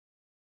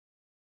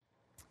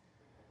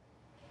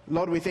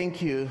Lord, we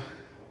thank you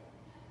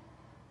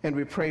and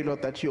we pray,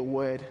 Lord, that your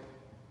word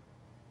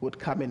would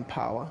come in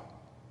power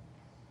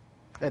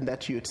and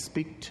that you would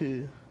speak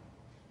to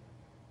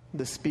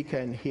the speaker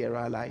and hearer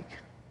alike,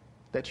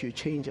 that you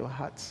change our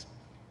hearts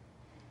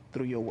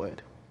through your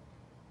word.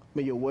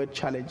 May your word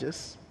challenge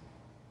us.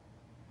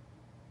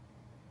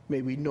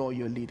 May we know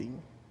you're leading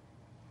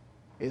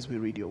as we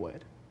read your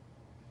word,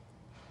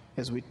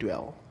 as we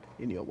dwell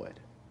in your word.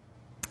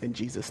 In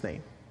Jesus'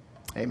 name,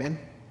 amen.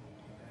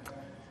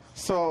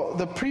 So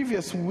the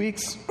previous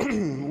weeks,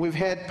 we've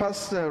had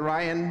Pastor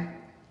Ryan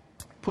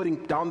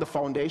putting down the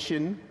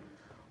foundation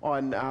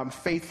on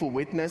faithful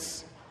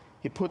witness.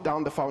 He put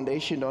down the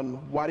foundation on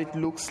what it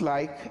looks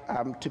like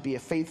to be a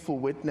faithful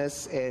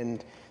witness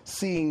and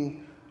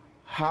seeing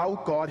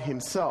how God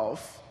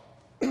himself,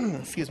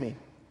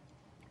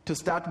 to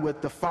start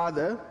with the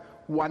Father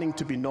wanting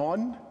to be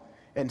known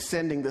and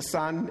sending the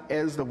Son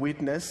as the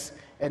witness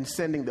and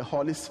sending the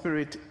Holy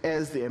Spirit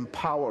as the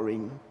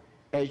empowering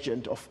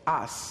agent of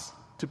us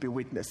to be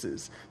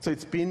witnesses. So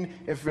it's been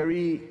a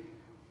very,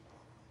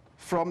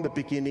 from the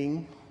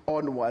beginning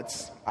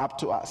onwards up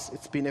to us,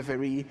 it's been a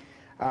very,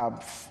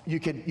 you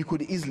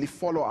could easily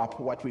follow up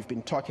what we've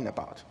been talking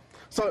about.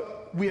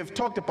 So we have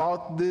talked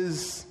about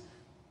these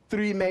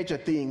three major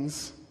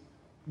things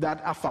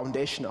that are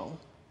foundational.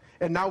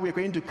 And now we're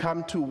going to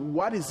come to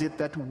what is it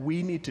that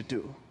we need to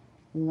do?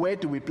 Where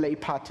do we play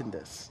part in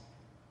this?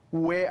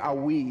 Where are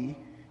we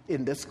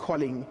in this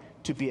calling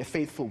to be a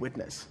faithful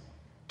witness?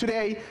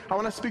 Today, I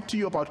want to speak to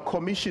you about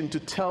commission to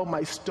tell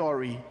my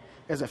story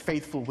as a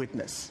faithful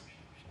witness.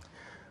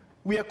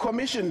 We are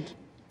commissioned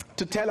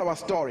to tell our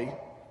story.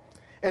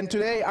 And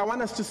today, I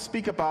want us to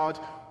speak about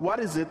what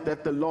is it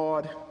that the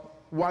Lord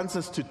wants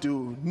us to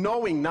do,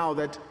 knowing now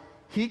that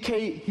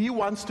He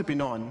wants to be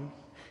known.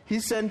 He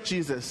sent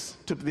Jesus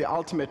to be the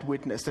ultimate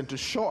witness and to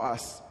show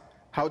us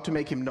how to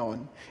make him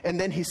known. And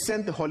then he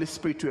sent the Holy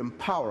Spirit to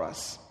empower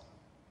us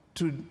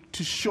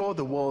to show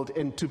the world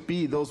and to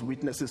be those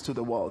witnesses to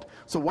the world.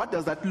 So what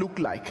does that look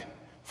like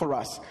for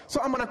us?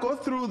 So I'm going to go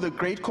through the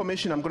Great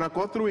Commission. I'm going to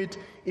go through it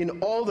in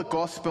all the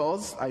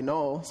Gospels. I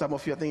know some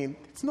of you are thinking,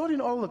 it's not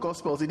in all the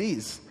Gospels. It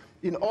is.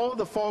 In all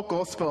the 4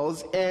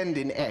 Gospels and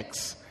in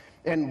Acts.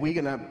 And we're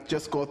going to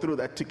just go through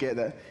that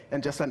together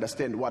and just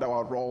understand what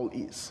our role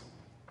is.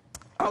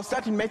 I'll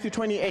start in Matthew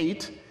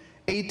 28,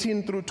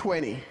 18 through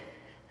 20.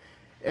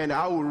 And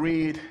I will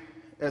read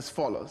as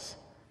follows.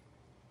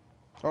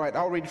 All right,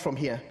 I'll read from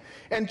here.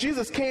 And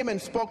Jesus came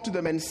and spoke to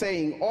them and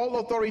saying, all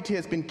authority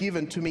has been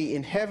given to me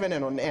in heaven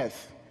and on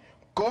earth.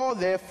 Go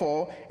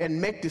therefore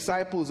and make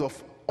disciples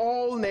of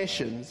all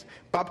nations,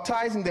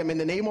 baptizing them in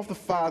the name of the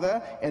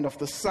Father and of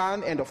the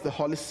Son and of the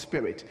Holy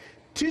Spirit,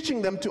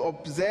 teaching them to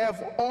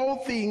observe all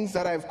things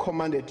that I have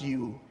commanded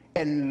you.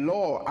 And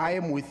lo, I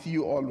am with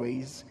you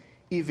always,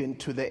 even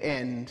to the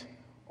end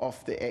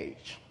of the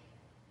age.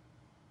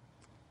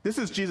 This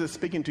is Jesus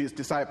speaking to his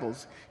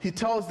disciples. He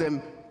tells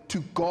them to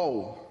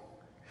go.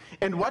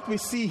 And what we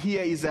see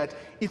here is that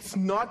it's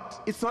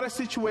not a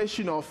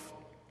situation of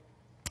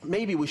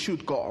maybe we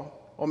should go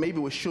or maybe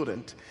we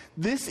shouldn't.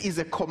 This is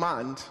a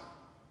command.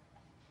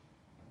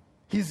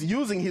 He's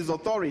using his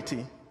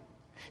authority.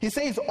 He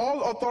says,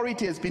 all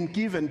authority has been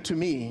given to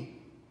me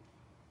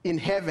in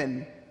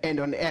heaven and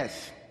on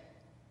earth.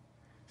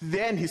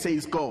 Then he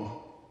says,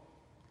 go.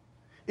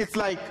 It's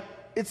like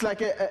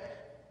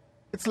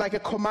a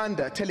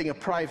commander telling a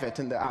private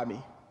in the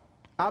army,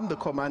 I'm the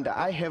commander.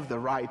 I have the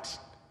right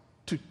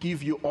to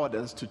give you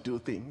orders to do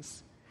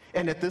things.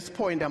 And at this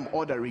point, I'm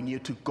ordering you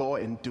to go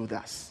and do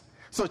this.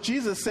 So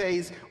Jesus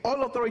says,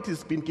 all authority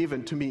has been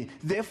given to me.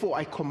 Therefore,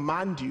 I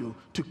command you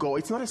to go.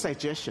 It's not a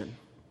suggestion.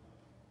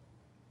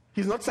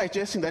 He's not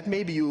suggesting that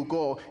maybe you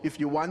go if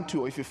you want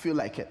to or if you feel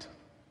like it.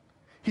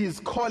 He is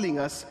calling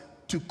us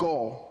to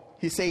go.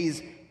 He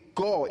says,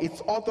 go.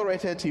 It's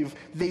authoritative.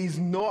 There is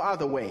no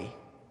other way.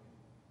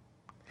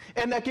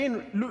 And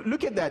again,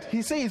 look at that.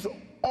 He says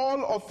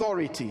all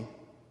authority.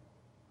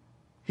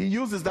 He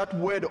uses that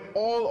word,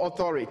 all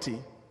authority.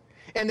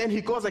 And then he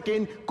goes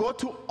again, go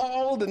to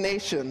all the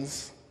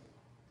nations.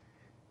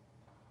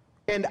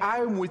 And I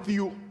am with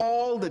you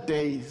all the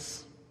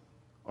days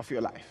of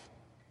your life.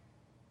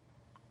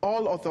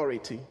 All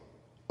authority,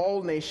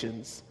 all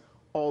nations,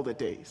 all the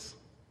days.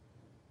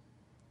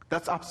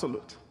 That's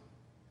absolute.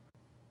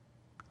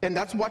 And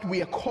that's what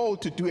we are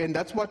called to do, and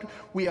that's what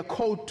we are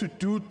called to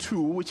do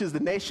too, which is the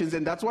nations,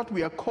 and that's what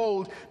we are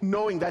called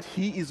knowing that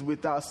he is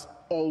with us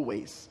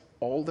always,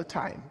 all the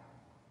time.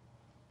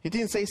 He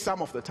didn't say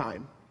some of the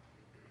time.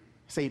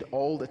 He said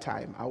all the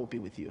time, I will be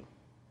with you.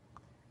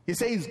 He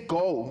says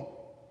go.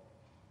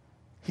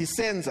 He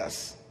sends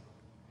us.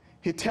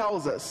 He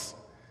tells us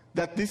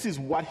that this is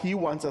what he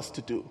wants us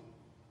to do.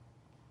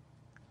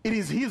 It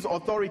is his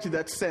authority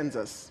that sends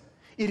us.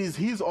 It is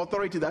his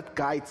authority that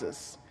guides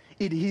us.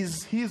 It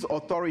is his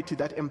authority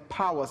that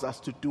empowers us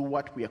to do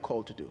what we are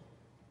called to do.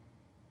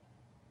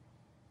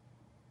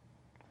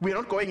 We are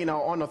not going in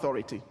our own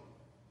authority.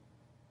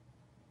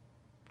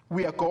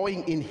 We are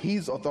going in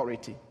his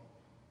authority.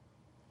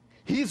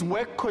 His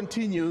work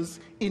continues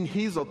in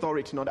his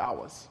authority, not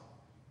ours.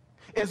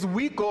 As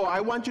we go, I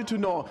want you to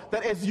know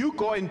that as you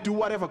go and do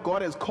whatever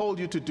God has called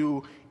you to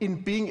do in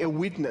being a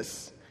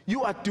witness,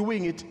 you are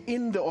doing it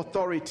in the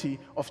authority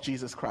of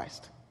Jesus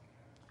Christ,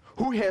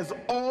 who has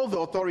all the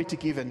authority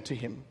given to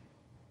him.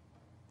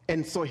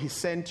 And so he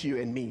sent you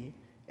and me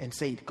and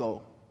said,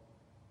 go.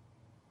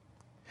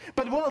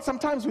 But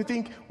sometimes we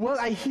think,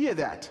 I hear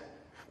that,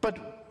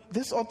 but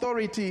this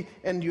authority,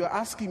 and you're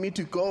asking me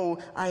to go,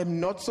 I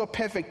am not so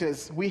perfect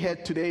as we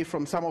had today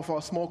from some of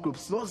our small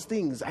groups. Those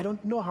things, I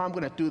don't know how I'm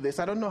going to do this.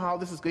 I don't know how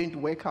this is going to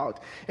work out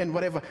and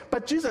whatever.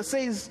 But Jesus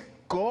says,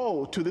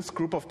 go to this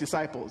group of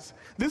disciples.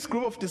 This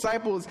group of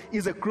disciples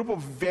is a group of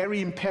very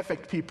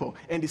imperfect people,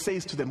 and he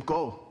says to them,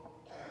 go.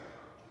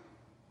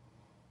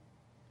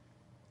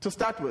 To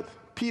start with,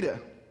 Peter,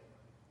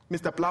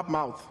 Mr.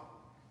 Blabmouth,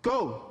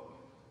 go.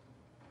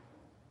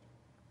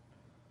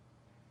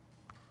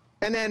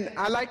 And then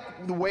I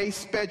like the way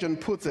Spurgeon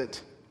puts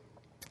it,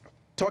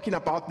 talking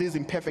about these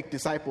imperfect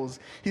disciples.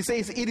 He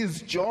says, it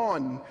is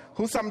John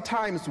who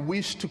sometimes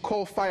wished to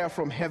call fire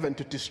from heaven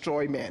to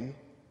destroy men.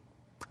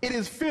 It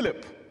is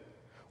Philip,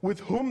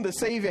 with whom the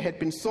Savior had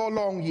been so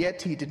long,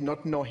 yet he did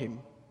not know him.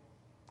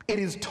 It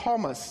is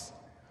Thomas,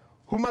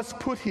 who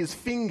must put his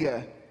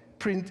finger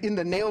print in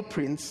the nail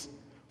prints,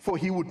 for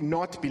he would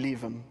not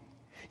believe him.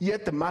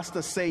 Yet the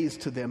Master says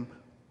to them,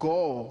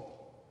 go.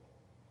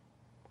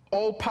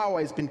 All power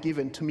has been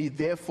given to me,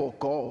 therefore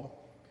go.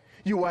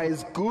 You are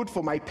as good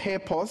for my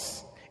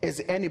purpose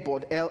as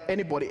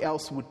anybody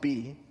else would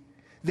be.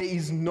 There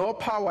is no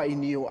power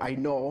in you, I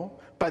know,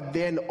 but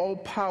then all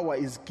power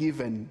is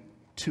given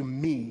to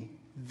me,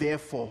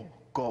 therefore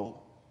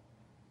go.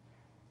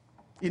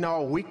 In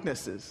our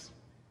weaknesses,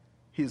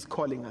 he is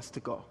calling us to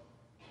go.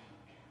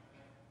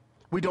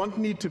 We don't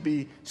need to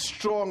be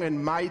strong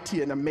and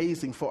mighty and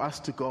amazing for us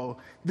to go.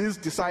 These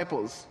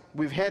disciples,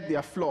 we've had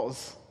their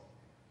flaws,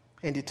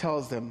 and he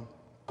tells them,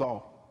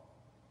 go.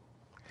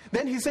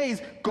 Then he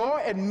says, go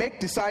and make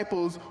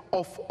disciples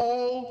of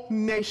all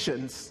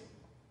nations.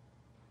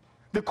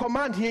 The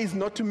command here is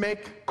not to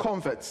make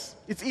converts.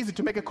 It's easy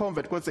to make a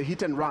convert because it's a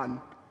hit and run.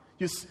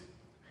 You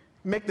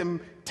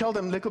tell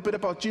them a little bit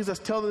about Jesus,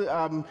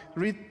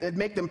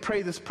 make them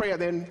pray this prayer,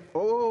 then,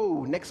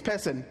 next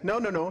person.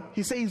 No.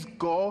 He says,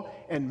 go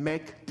and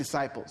make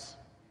disciples.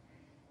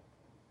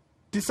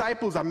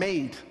 Disciples are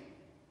made.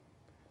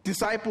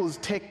 Disciples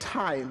take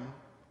time.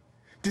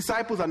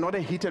 Disciples are not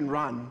a hit and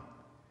run.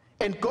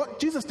 And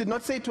Jesus did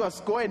not say to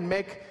us, go and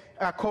make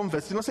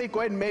converts. He did not say,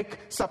 go and make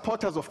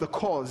supporters of the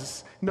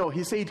cause. No,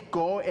 he said,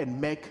 go and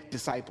make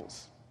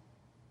disciples.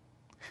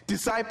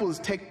 Disciples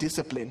take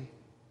discipline.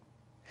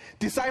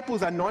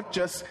 Disciples are not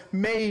just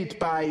made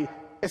by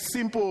a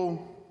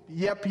simple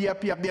yep.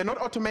 They are not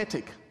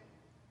automatic.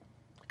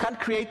 Can't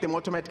create them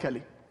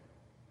automatically.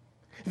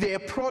 They're a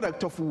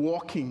product of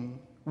walking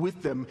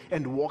with them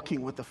and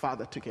walking with the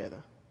Father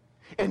together.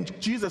 And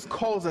Jesus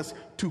calls us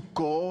to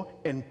go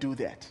and do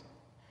that.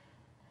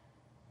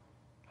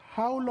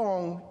 How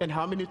long and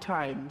how many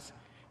times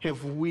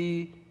have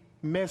we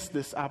messed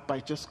this up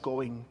by just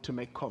going to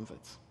make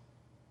converts?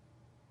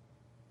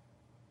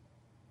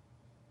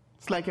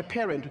 It's like a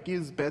parent who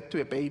gives birth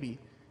to a baby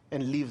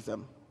and leaves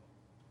them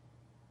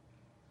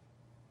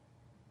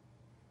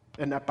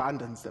and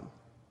abandons them.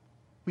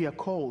 We are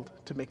called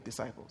to make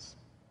disciples.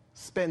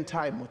 Spend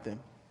time with them.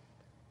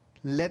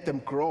 Let them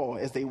grow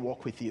as they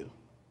walk with you.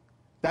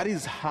 That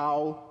is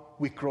how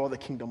we grow the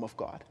kingdom of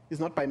God. It's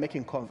not by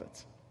making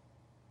converts.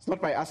 It's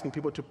not by asking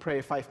people to pray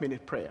a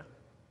 5-minute prayer.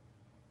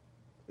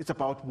 It's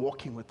about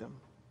walking with them.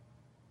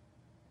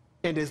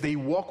 And as they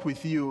walk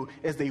with you,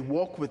 as they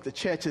walk with the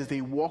church, as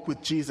they walk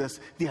with Jesus,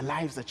 their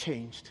lives are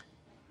changed.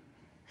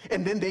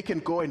 And then they can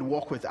go and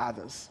walk with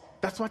others.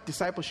 That's what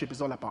discipleship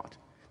is all about.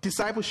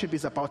 Discipleship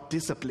is about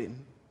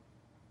discipline.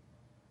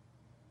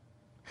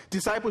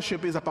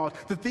 Discipleship is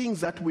about the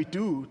things that we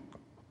do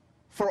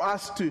for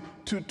us to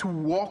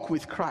walk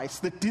with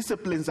Christ, the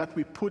disciplines that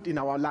we put in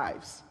our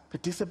lives, the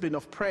discipline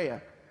of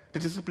prayer, the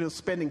discipline of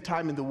spending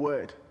time in the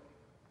Word.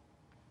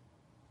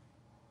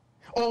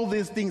 All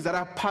these things that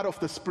are part of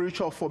the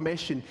spiritual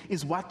formation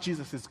is what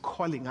Jesus is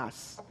calling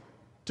us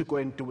to go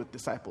and do with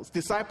disciples.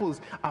 Disciples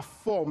are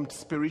formed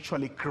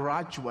spiritually,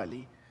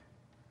 gradually.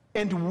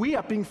 And we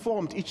are being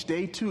formed each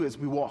day too as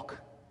we walk.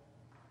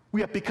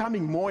 We are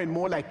becoming more and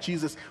more like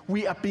Jesus.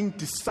 We are being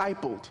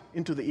discipled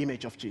into the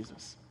image of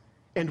Jesus.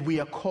 And we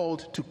are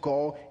called to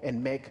go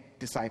and make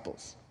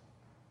disciples.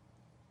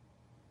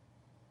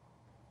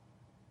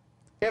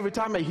 Every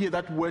time I hear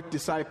that word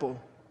disciple,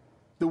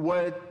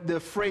 the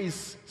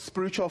phrase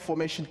spiritual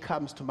formation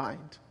comes to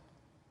mind.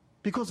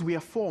 Because we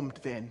are formed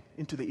then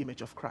into the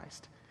image of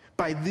Christ.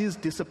 By these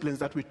disciplines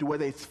that we do,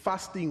 whether it's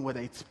fasting, whether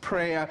it's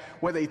prayer,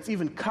 whether it's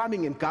even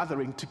coming and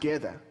gathering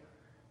together,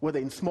 whether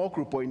in small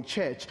group or in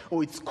church,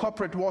 or it's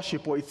corporate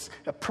worship, or it's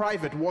a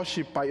private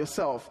worship by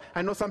yourself.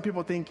 I know some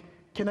people think,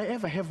 can I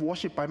ever have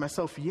worship by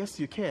myself? Yes,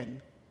 you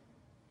can.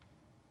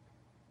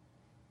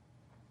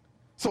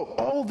 So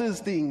all these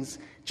things,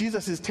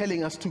 Jesus is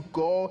telling us to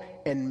go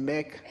and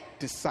make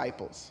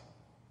disciples.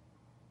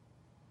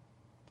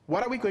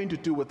 what are we going to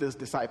do with these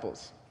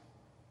disciples?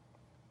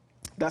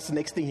 That's the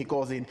next thing he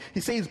goes in. He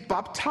says,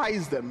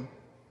 baptize them.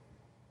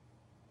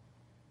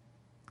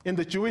 In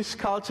the Jewish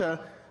culture,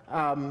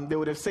 they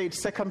would have said,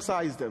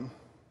 circumcise them.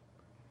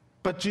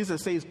 But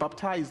Jesus says,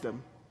 baptize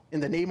them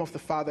in the name of the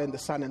Father and the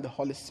Son and the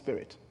Holy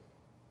Spirit.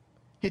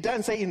 He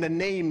doesn't say in the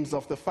names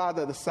of the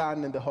Father, the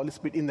Son, and the Holy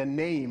Spirit. In the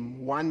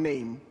name, one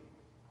name.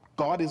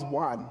 God is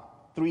one,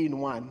 three in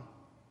one.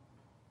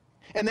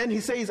 And then he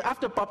says,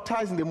 after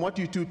baptizing them, what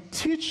you do,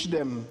 teach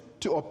them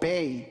to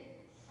obey.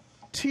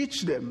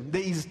 Teach them.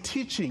 There is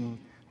teaching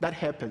that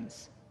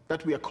happens,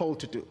 that we are called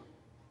to do.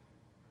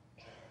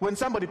 When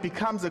somebody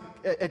becomes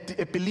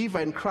a believer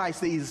in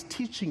Christ, there is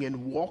teaching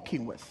and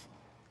walking with.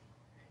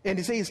 And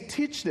he says,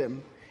 teach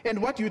them.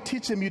 And what you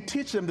teach them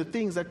the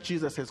things that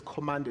Jesus has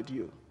commanded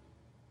you.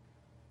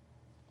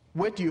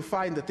 Where do you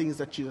find the things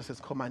that Jesus has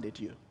commanded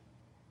you?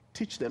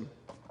 Teach them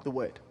the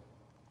word.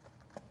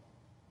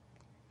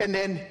 And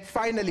then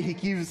finally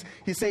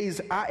he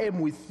says, I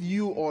am with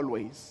you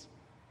always,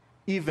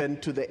 even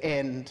to the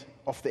end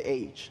of the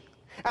age.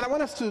 And I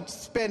want us to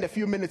spend a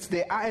few minutes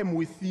there. I am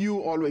with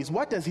you always.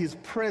 What does his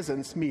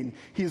presence mean?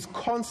 His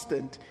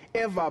constant,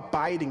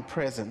 ever-abiding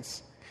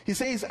presence. He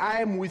says,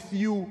 I am with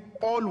you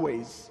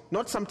always.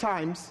 Not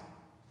sometimes.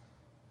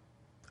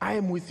 I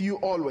am with you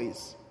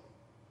always.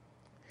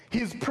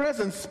 His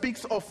presence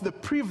speaks of the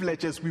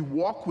privilege as we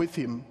walk with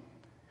him.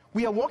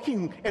 We are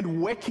walking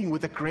and working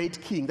with a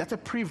great king. That's a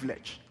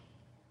privilege.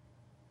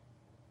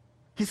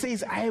 He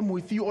says, I am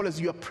with you always.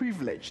 You are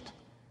privileged.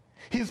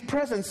 His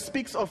presence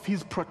speaks of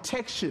his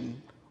protection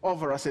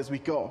over us as we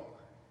go.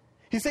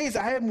 He says,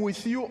 I am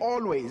with you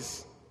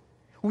always.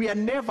 We are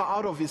never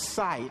out of his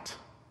sight.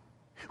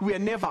 We are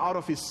never out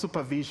of his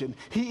supervision.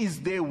 He is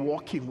there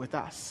walking with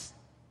us.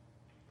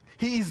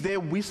 He is there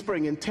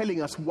whispering and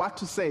telling us what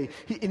to say.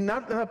 In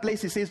another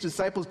place he says to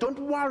disciples, don't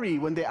worry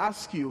when they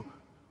ask you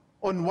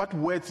on what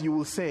words you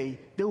will say.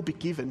 They will be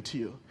given to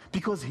you,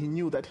 because he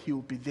knew that he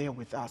will be there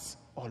with us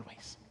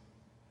always.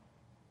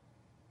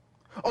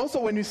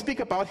 Also, when we speak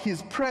about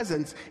his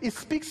presence, it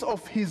speaks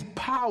of his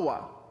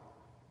power.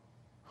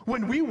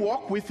 When we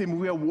walk with him,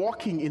 we are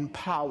walking in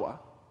power.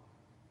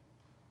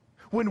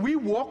 When we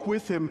walk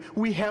with him,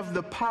 we have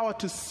the power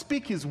to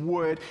speak his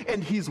word,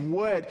 and his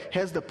word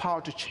has the power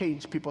to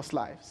change people's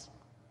lives.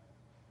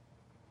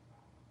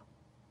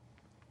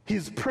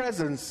 His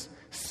presence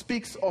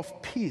speaks of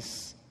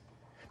peace,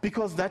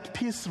 because that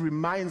peace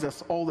reminds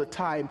us all the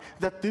time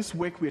that this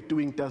work we're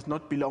doing does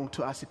not belong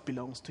to us, it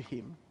belongs to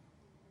him.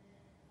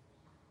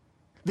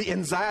 The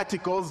anxiety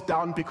goes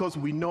down because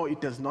we know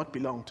it does not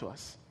belong to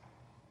us.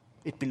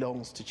 It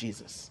belongs to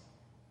Jesus.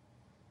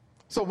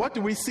 So what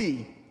do we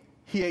see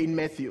here in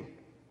Matthew,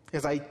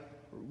 as I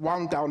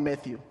wound down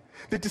Matthew?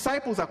 The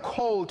disciples are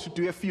called to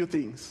do a few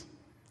things.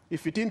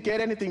 If you didn't get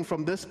anything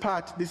from this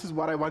part, this is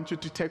what I want you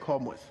to take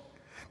home with.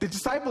 The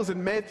disciples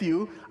in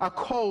Matthew are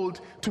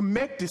called to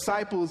make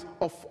disciples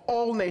of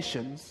all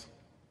nations,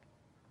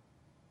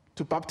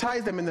 to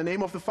baptize them in the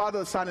name of the Father,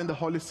 the Son, and the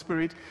Holy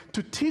Spirit,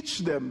 to teach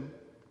them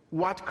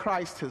what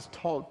Christ has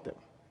taught them,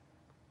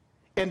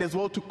 and as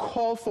well to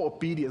call for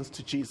obedience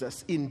to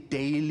Jesus in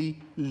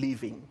daily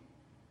living.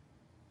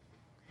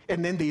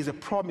 And then there is a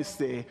promise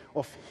there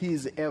of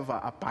his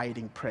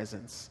ever-abiding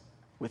presence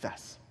with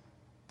us.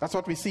 That's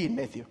what we see in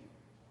Matthew.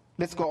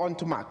 Let's go on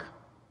to Mark.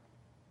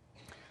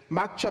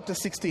 Mark chapter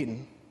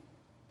 16,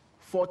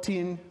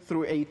 14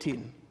 through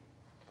 18.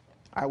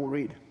 I will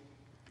read.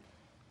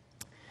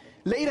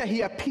 Later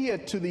he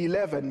appeared to the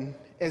 11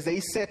 as they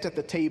sat at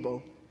the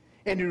table,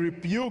 and he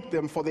rebuked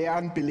them for their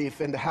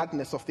unbelief and the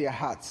hardness of their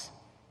hearts,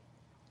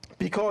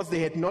 because they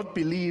did not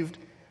believe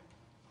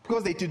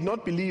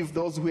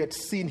those who had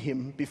seen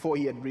him before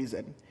he had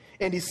risen.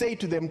 And he said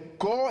to them,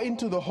 go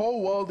into the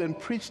whole world and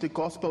preach the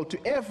gospel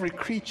to every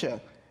creature.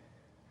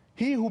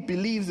 He who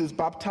believes is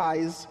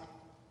baptized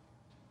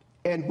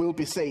and will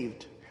be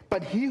saved,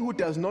 but he who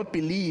does not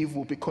believe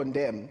will be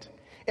condemned.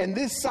 And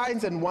these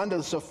signs and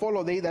wonders shall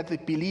follow they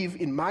that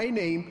believe in my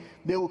name.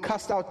 They will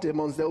cast out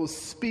demons. They will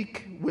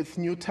speak with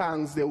new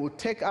tongues. They will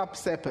take up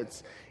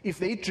serpents. If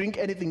they drink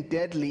anything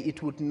deadly,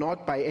 it would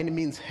not by any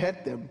means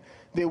hurt them.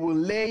 They will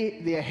lay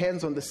their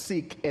hands on the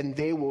sick, and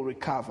they will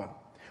recover.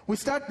 We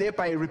start there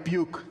by a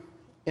rebuke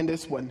in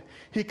this one.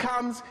 He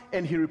comes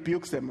and he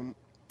rebukes them.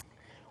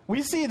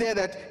 We see there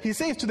that he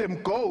says to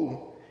them,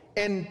 go.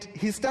 And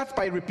he starts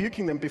by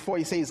rebuking them before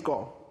he says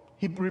go.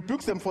 He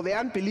rebukes them for their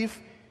unbelief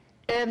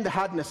and the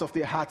hardness of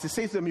their hearts. He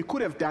says to them, you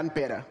could have done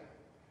better.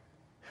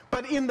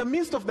 But in the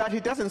midst of that, he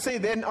doesn't say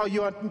then, oh,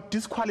 you are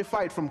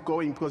disqualified from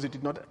going because you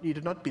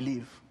did not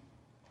believe.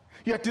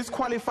 You are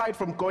disqualified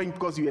from going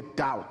because you had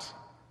doubt.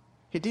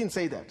 He didn't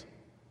say that.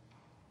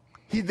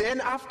 He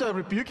then, after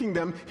rebuking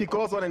them, he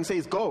goes on and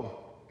says, go.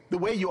 The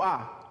way you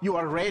are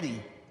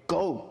ready.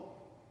 Go.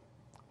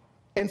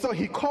 And so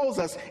he calls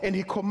us and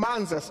he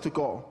commands us to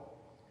go.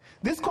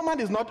 This command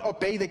is not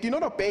obey. They did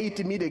not obey it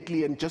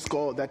immediately and just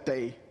go that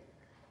day.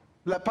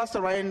 Like Pastor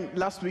Ryan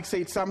last week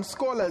said, some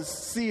scholars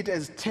see it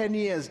as 10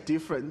 years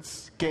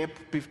difference gap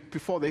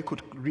before they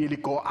could really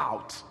go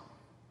out.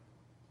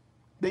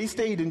 They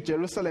stayed in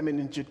Jerusalem and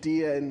in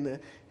Judea and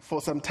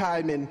for some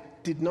time and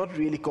did not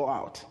really go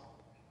out.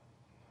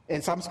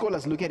 And some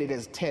scholars look at it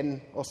as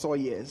 10 or so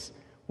years,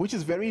 which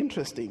is very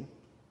interesting.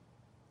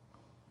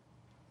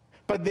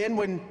 But then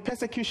when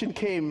persecution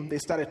came, they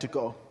started to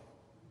go.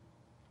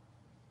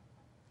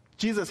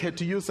 Jesus had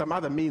to use some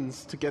other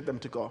means to get them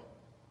to go.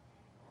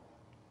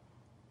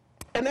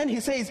 And then he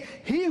says,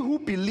 he who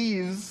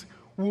believes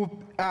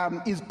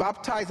is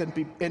baptized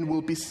and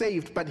will be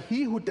saved, but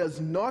he who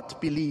does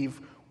not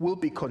believe will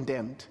be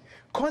condemned.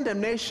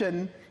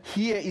 Condemnation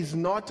here is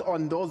not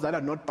on those that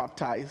are not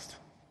baptized.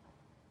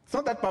 It's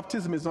not that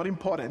baptism is not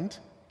important.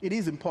 It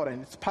is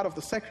important. It's part of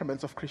the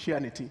sacraments of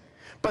Christianity.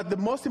 But the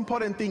most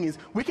important thing is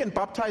we can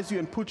baptize you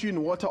and put you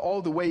in water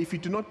all the way. If you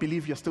do not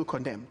believe, you're still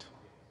condemned.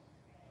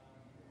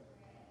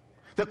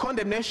 The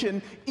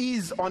condemnation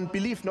is on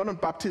belief, not on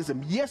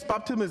baptism. Yes,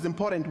 baptism is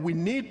important. We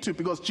need to,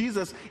 because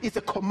Jesus, it's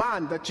a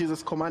command that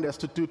Jesus commanded us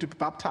to do, to be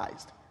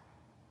baptized.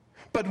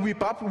 But we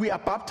are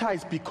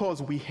baptized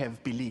because we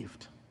have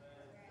believed.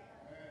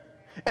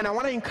 And I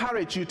want to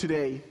encourage you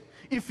today,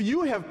 if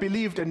you have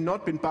believed and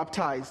not been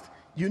baptized,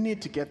 you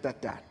need to get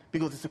that done,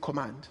 because it's a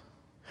command.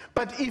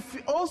 But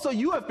if also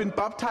you have been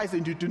baptized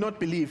and you do not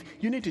believe,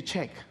 you need to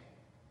check.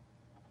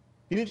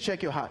 You need to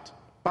check your heart.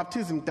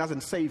 Baptism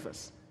doesn't save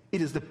us.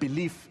 It is the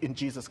belief in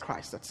Jesus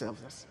Christ that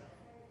saves us.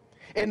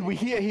 And we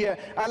hear here,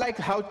 I like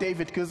how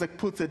David Kuzak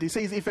puts it. He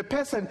says, if a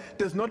person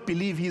does not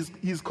believe,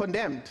 he's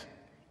condemned.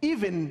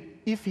 Even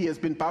if he has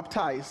been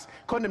baptized,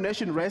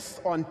 condemnation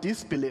rests on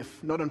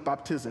disbelief, not on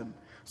baptism.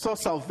 So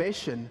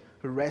salvation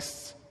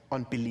rests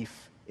on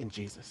belief in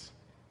Jesus.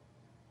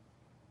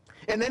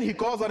 And then he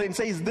goes on and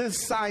says,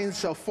 these signs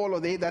shall follow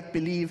they that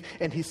believe.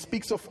 And he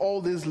speaks of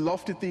all these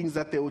lofty things,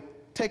 that they will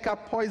take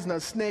up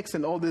poisonous snakes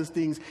and all these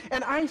things.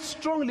 And I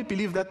strongly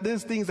believe that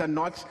these things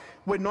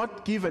were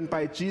not given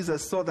by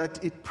Jesus so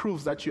that it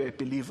proves that you're a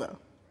believer.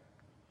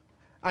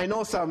 I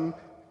know some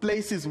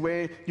places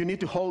where you need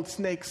to hold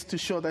snakes to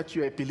show that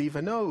you're a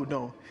believer.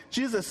 No.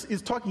 Jesus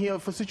is talking here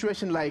of a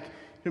situation like,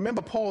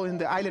 remember Paul in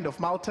the island of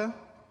Malta?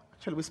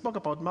 Actually, we spoke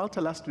about Malta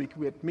last week.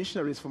 We had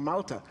missionaries from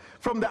Malta.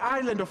 From the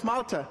island of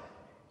Malta,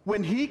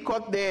 when he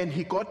got there and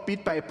he got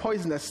bit by a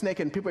poisonous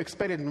snake and people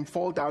expected him to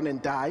fall down and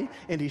die,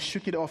 and he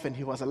shook it off and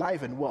he was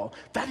alive and well.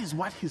 That is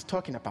what he's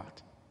talking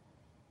about.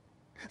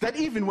 That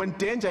even when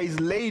danger is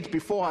laid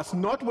before us,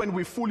 not when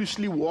we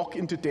foolishly walk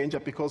into danger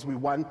because we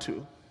want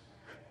to.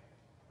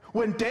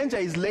 When danger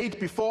is laid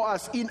before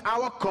us in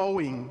our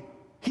going,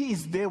 he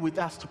is there with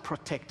us to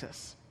protect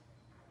us.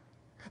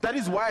 That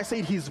is why I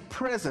say his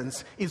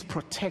presence is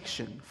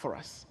protection for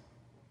us.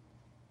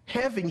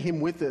 Having him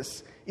with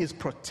us is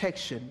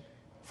protection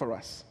for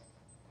us.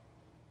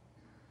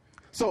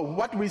 So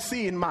what we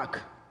see in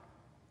Mark,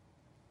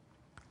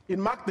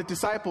 the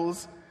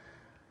disciples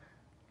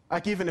are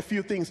given a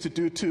few things to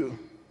do too.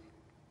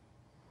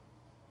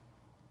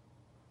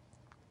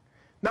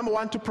 Number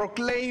one, to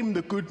proclaim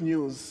the good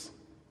news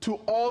to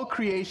all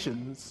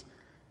creations,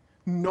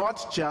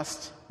 not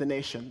just the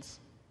nations.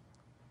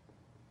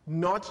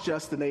 Not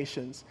just the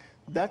nations.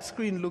 That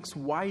screen looks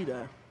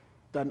wider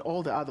than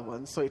all the other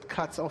ones, so it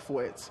cuts off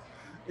words.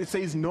 It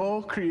says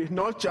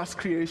not just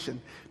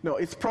creation. No,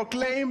 it's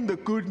proclaim the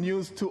good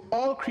news to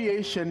all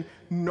creation,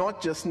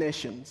 not just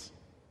nations.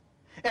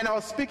 And I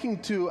was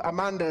speaking to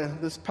Amanda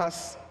this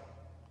past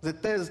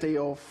Thursday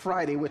or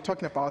Friday. We're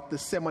talking about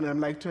this sermon, and I'm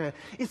like to her,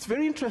 it's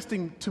very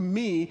interesting to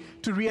me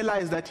to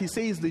realize that he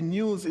says the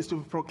news is to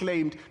be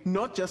proclaimed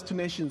not just to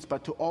nations,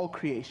 but to all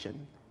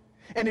creation.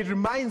 And it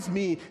reminds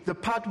me the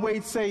part where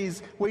it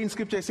says, where in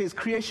Scripture it says,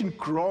 creation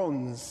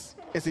groans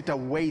as it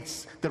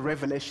awaits the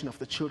revelation of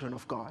the children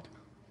of God.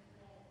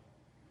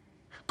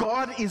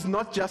 God is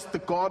not just the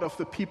God of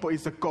the people,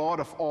 he's the God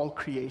of all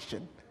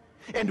creation.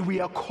 And we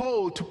are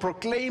called to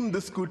proclaim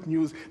this good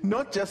news,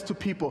 not just to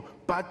people,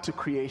 but to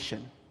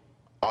creation.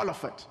 All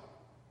of it.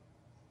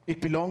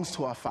 It belongs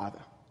to our Father.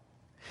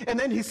 And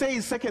then he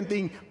says, second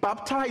thing,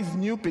 baptize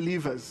new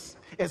believers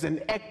as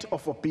an act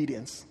of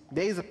obedience.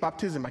 There is a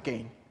baptism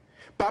again.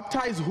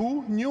 Baptize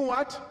who? New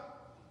what?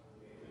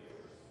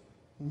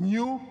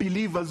 New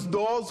believers,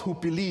 those who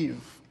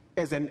believe,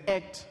 as an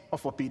act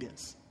of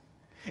obedience.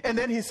 And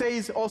then he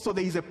says also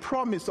there is a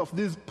promise of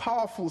these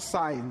powerful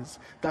signs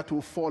that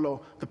will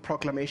follow the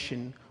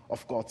proclamation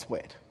of God's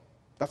word.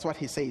 That's what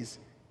he says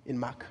in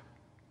Mark.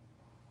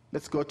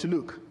 Let's go to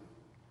Luke.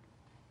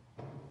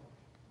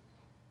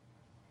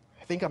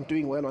 I think I'm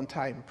doing well on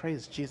time.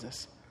 Praise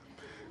Jesus.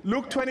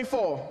 Luke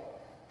 24,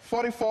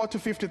 44 to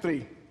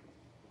 53.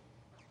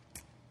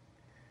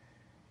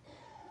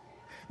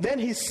 Then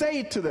he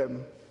said to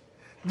them,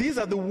 these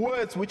are the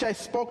words which I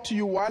spoke to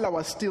you while I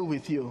was still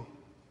with you.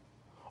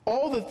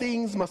 All the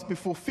things must be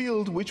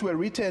fulfilled which were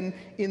written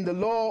in the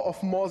law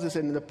of Moses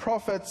and in the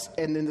prophets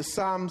and in the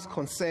Psalms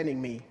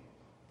concerning me.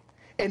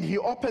 And he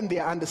opened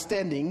their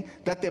understanding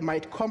that they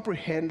might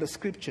comprehend the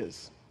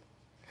scriptures.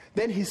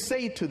 Then he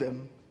said to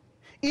them,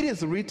 it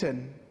is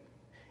written,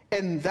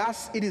 and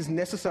thus it is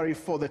necessary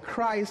for the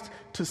Christ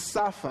to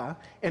suffer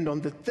and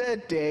on the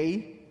third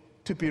day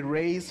to be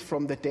raised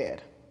from the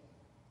dead.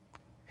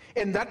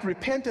 and that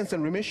repentance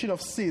and remission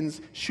of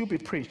sins should be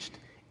preached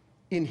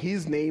in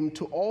his name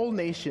to all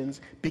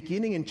nations,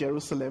 beginning in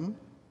Jerusalem.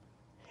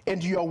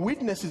 And you are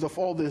witnesses of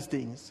all these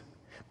things.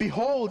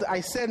 Behold,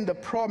 I send the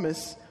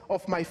promise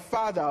of my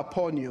Father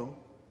upon you.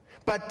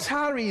 But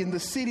tarry in the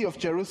city of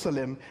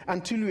Jerusalem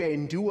until you are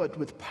endued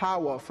with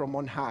power from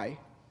on high.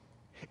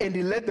 And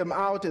he led them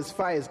out as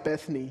far as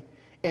Bethany,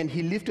 and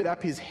he lifted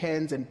up his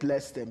hands and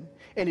blessed them.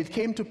 And it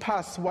came to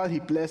pass while he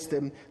blessed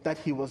them that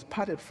he was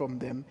parted from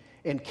them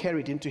and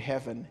carried into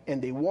heaven.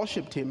 And they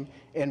worshipped him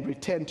and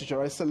returned to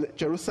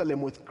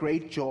Jerusalem with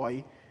great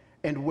joy,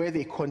 and were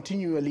they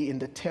continually in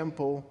the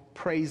temple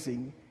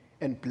praising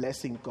and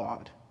blessing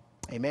God.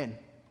 Amen.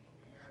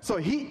 So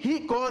he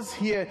goes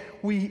here,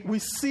 we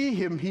see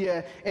him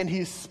here, and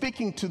he's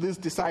speaking to these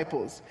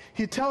disciples.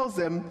 He tells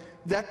them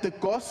that the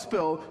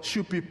gospel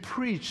should be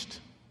preached.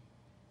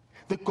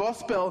 The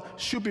gospel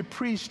should be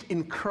preached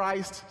in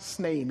Christ's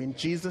name, in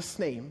Jesus'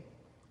 name.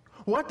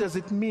 What does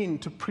it mean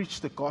to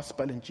preach the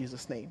gospel in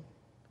Jesus' name?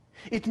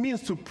 It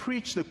means to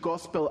preach the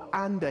gospel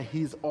under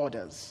his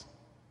orders.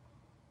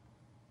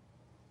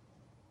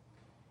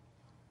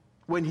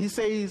 When he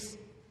says,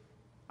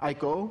 I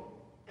go,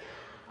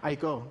 I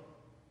go.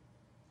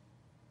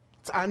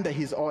 It's under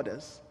his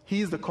orders.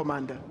 He is the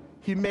commander.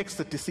 He makes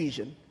the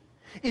decision.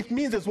 It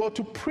means as well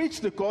to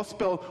preach the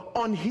gospel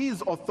on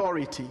his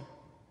authority.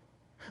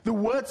 The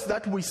words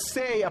that we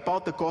say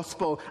about the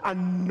gospel are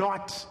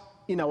not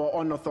in our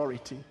own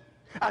authority,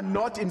 are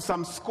not in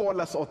some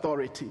scholar's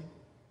authority,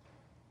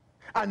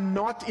 are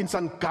not in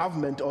some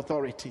government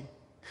authority.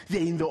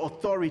 They're in the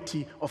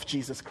authority of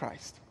Jesus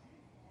Christ.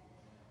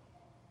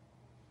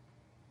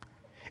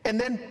 And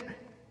then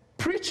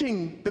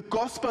preaching the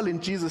gospel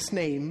in Jesus'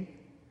 name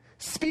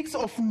speaks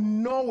of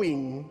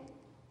knowing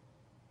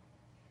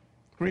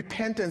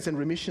repentance and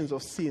remissions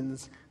of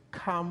sins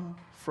come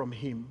from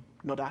him,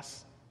 not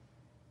us.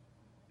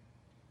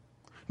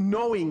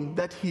 Knowing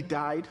that he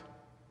died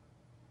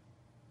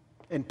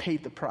and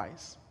paid the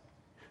price.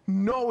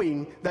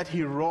 Knowing that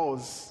he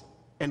rose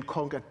and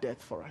conquered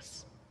death for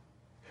us.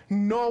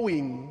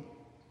 Knowing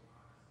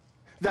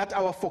that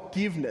our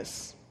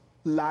forgiveness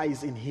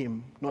lies in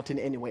him, not in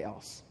anywhere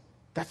else.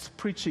 That's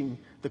preaching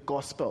the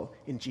gospel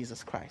in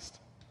Jesus Christ.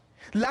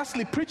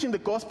 Lastly, preaching the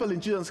gospel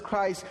in Jesus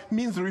Christ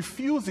means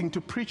refusing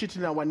to preach it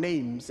in our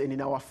names and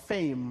in our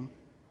fame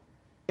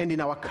and in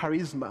our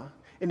charisma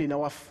and in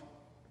our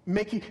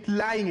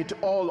lying it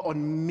all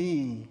on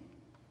me.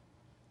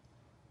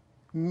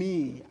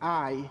 Me,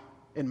 I,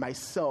 and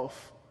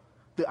myself,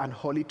 the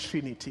unholy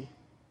trinity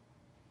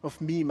of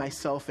me,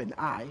 myself, and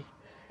I.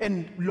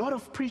 And a lot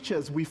of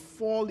preachers, we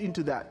fall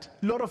into that.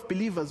 A lot of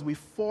believers, we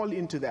fall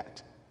into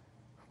that.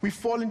 We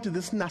fall into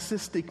this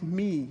narcissistic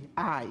me,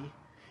 I.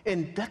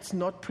 And that's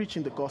not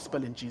preaching the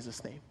gospel in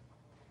Jesus' name.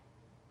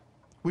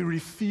 We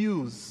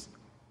refuse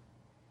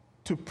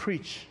to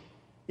preach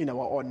in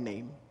our own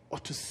name or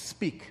to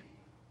speak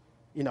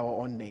in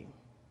our own name.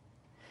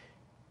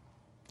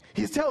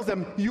 He tells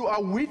them, you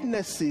are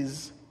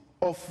witnesses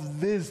of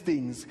these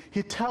things.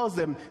 He tells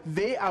them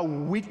they are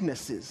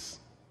witnesses.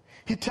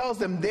 He tells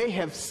them they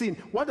have seen.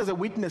 What does a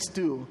witness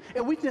do?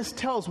 A witness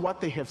tells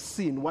what they have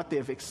seen, what they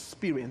have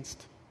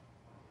experienced.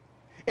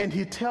 And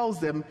he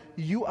tells them,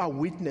 you are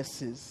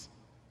witnesses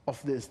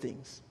of these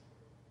things.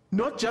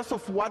 Not just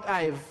of what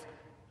I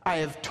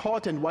have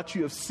taught and what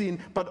you have seen,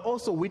 but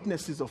also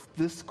witnesses of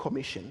this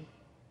commission.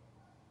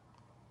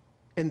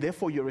 And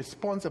therefore you're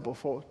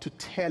responsible to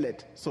tell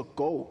it, so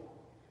go.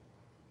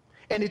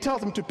 And he tells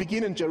them to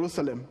begin in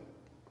Jerusalem.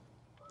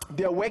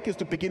 Their work is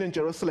to begin in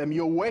Jerusalem.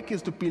 Your work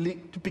is to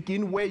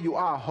begin where you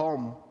are,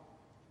 home.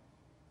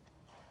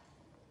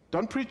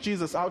 Don't preach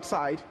Jesus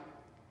outside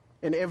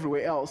and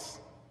everywhere else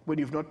when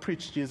you've not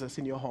preached Jesus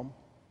in your home.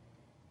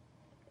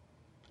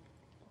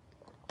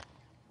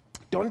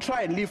 Don't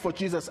try and live for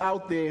Jesus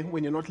out there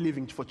when you're not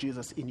living for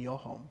Jesus in your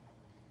home.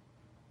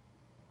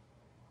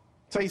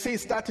 So he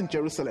says start in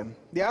Jerusalem.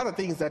 There are other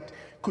things that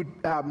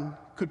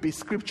could be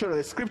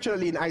scriptural.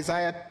 Scripturally in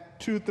Isaiah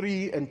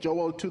 2:3 and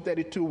Joel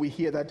 2:32 we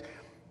hear that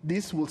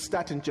this will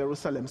start in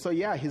Jerusalem. So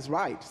yeah, he's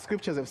right.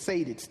 Scriptures have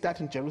said it, start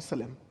in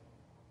Jerusalem.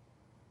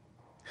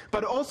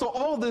 But also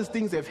all these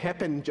things have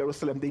happened in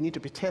Jerusalem, they need to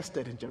be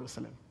tested in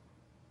Jerusalem.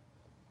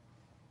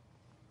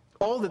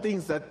 All the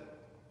things that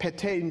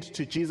pertained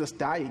to Jesus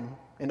dying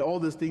and all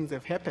these things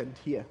have happened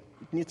here.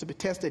 It needs to be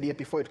tested here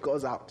before it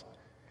goes out.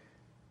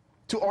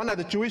 To honor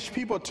the Jewish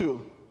people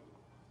too.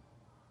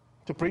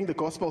 To bring the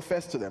gospel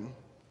first to them.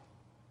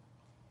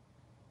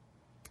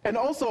 And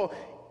also,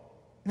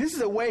 this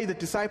is a way the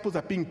disciples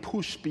are being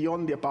pushed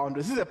beyond their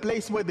boundaries. This is a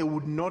place where they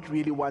would not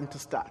really want to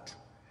start.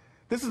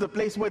 This is a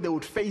place where they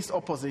would face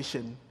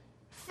opposition,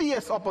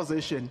 fierce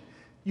opposition.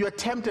 You are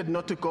tempted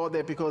not to go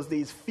there because there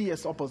is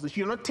fierce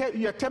opposition.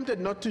 You are tempted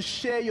not to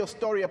share your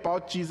story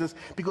about Jesus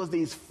because there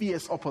is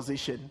fierce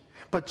opposition.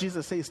 But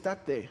Jesus says,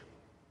 start there.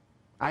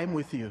 I am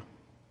with you.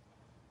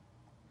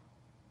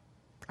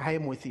 I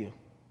am with you.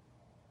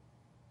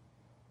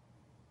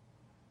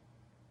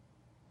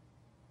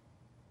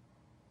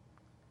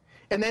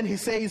 And then he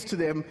says to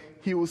them,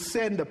 he will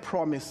send the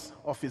promise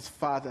of his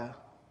Father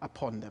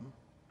upon them.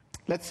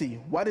 Let's see,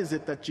 what is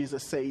it that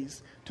Jesus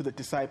says to the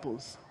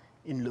disciples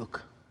in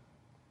Luke?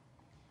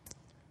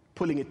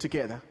 Pulling it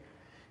together.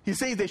 He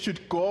says they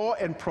should go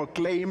and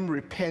proclaim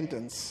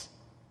repentance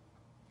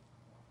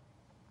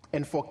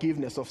and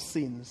forgiveness of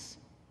sins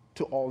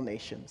to all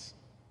nations.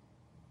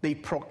 They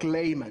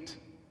proclaim it.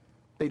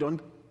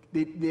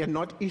 They are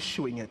not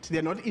issuing it. They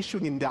are not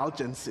issuing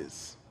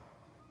indulgences.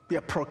 They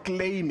are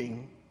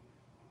proclaiming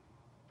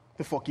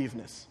the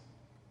forgiveness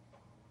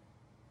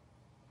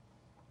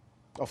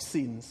of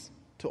sins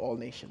to all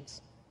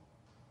nations.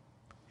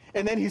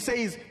 And then he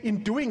says,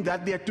 in doing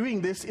that, they are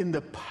doing this in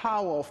the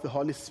power of the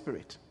Holy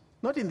Spirit.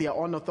 Not in their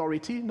own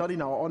authority, not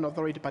in our own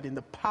authority, but in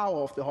the power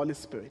of the Holy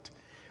Spirit.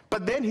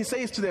 But then he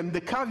says to them,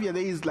 the caveat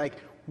there is like,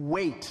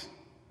 wait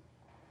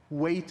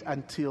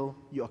until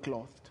you're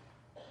clothed.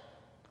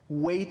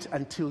 Wait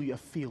until you're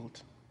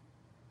filled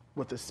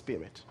with the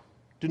Spirit.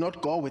 Do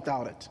not go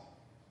without it.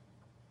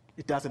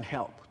 It doesn't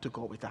help to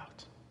go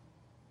without.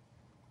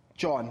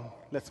 John,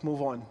 let's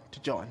move on to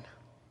John.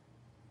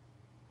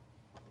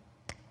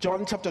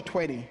 John chapter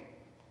 20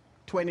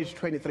 to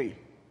 23.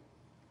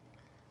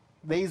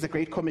 There is a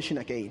great commission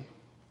again.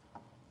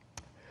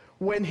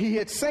 When he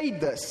had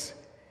said this,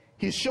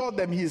 he showed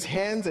them his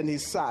hands and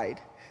his side.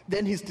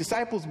 Then his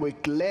disciples were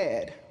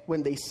glad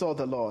when they saw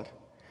the Lord.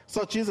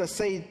 So Jesus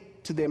said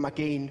to them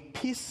again,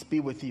 peace be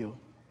with you.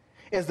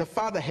 As the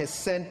Father has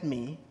sent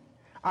me,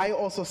 I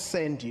also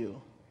send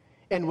you.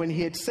 And when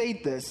he had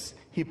said this,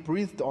 he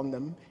breathed on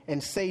them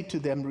and said to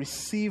them,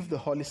 receive the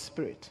Holy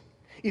Spirit.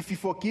 If you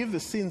forgive the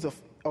sins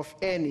of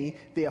any,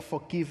 they are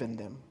forgiven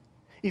them.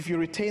 If you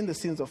retain the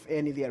sins of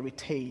any, they are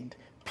retained.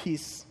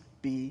 Peace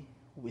be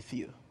with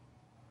you.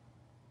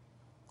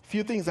 A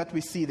few things that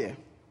we see there.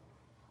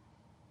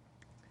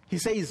 He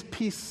says,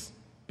 peace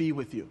be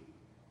with you.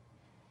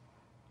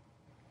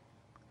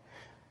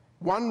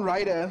 One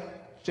writer,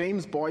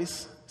 James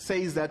Boyce,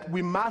 says that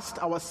we must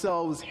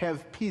ourselves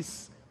have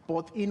peace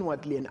both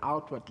inwardly and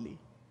outwardly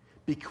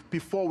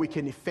before we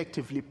can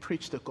effectively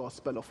preach the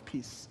gospel of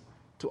peace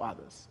to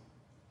others.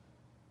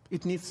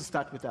 It needs to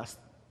start with us.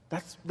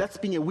 That's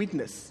being a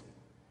witness.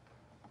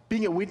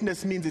 Being a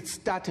witness means it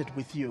started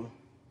with you.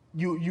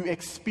 You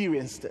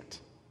experienced it.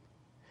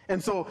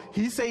 And so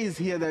he says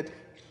here that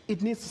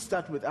it needs to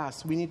start with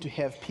us. We need to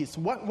have peace.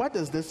 What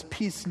does this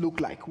peace look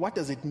like? What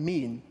does it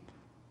mean?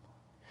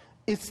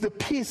 It's the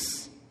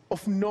peace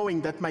of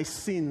knowing that my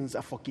sins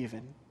are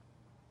forgiven.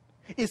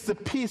 It's the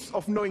peace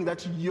of knowing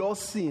that your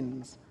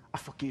sins are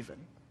forgiven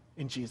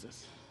in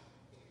Jesus.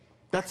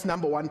 That's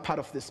number one part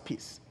of this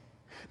peace.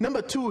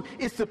 Number two,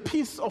 it's the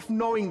peace of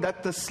knowing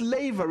that the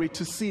slavery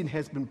to sin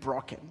has been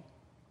broken.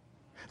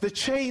 The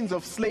chains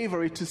of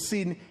slavery to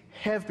sin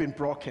have been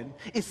broken.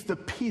 It's the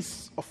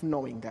peace of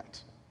knowing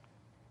that.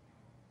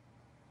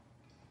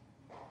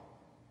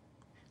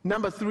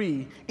 Number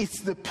three,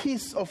 it's the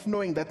peace of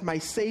knowing that my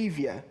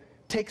Savior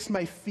takes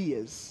my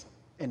fears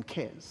and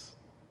cares.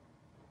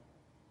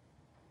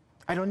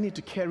 I don't need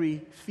to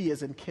carry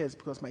fears and cares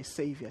because my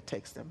Savior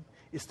takes them.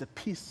 It's the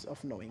peace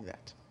of knowing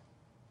that.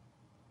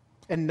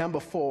 And number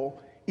four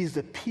is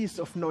the peace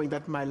of knowing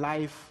that my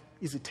life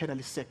is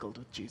eternally settled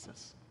with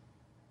Jesus.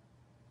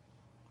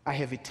 I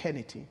have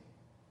eternity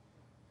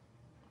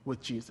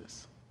with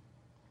Jesus.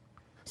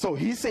 So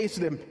he says to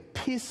them,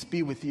 peace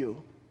be with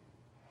you.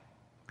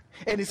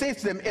 And he says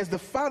to them, as the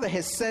Father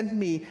has sent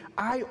me,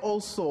 I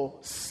also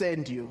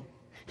send you.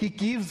 He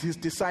gives his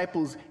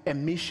disciples a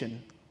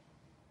mission.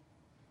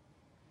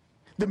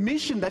 The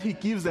mission that he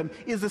gives them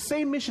is the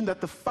same mission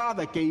that the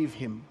Father gave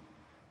him.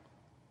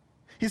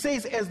 He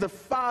says, as the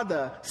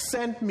Father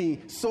sent me,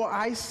 so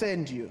I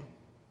send you.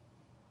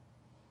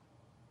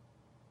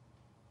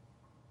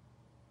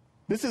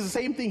 This is the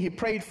same thing he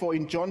prayed for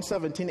in John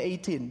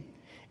 17:18,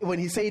 when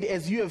he said,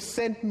 as you have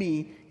sent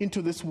me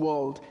into this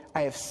world,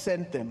 I have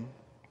sent them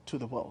to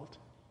the world.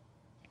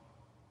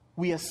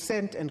 We are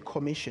sent and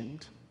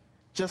commissioned,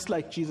 just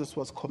like Jesus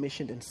was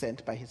commissioned and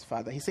sent by his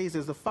Father. He says,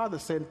 as the Father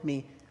sent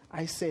me,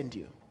 I send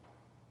you.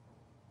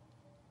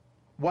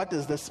 What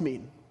does this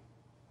mean?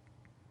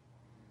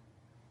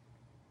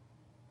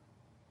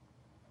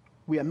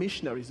 We are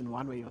missionaries in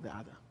one way or the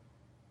other.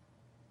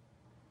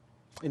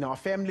 In our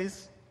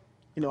families,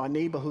 in our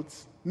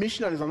neighborhoods,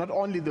 missionaries are not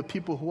only the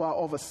people who are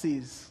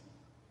overseas.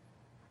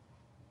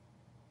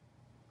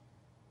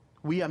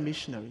 We are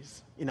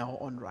missionaries in our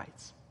own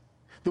rights.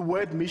 The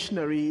word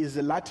missionary is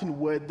a Latin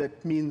word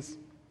that means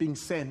being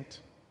sent.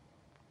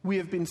 We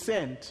have been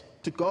sent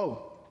to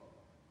go.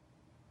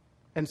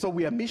 And so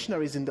we are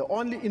missionaries in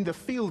the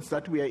fields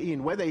that we are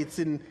in, whether it's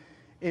in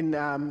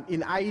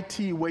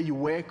IT where you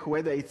work,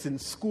 whether it's in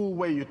school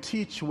where you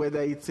teach,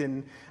 whether it's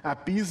in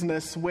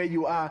business where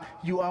you are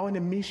on a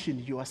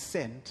mission, you are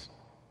sent.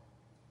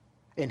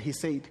 And he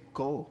said,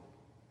 go.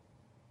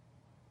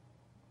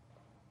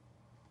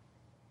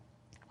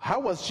 How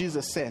was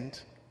Jesus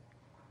sent?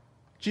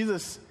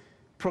 Jesus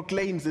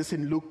proclaims this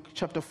in Luke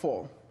chapter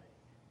 4,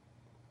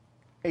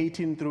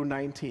 18 through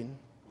 19.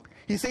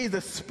 He says,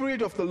 the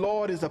Spirit of the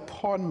Lord is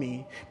upon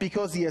me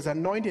because he has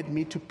anointed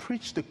me to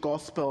preach the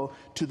gospel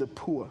to the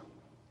poor.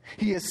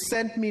 He has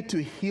sent me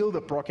to heal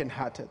the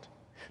brokenhearted,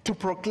 to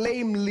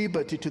proclaim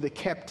liberty to the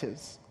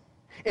captives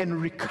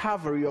and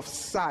recovery of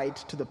sight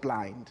to the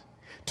blind,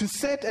 to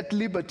set at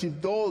liberty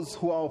those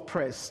who are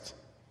oppressed,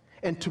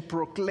 and to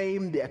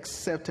proclaim the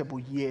acceptable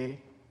year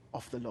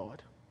of the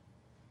Lord.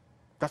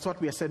 That's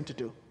what we are sent to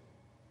do.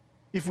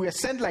 If we are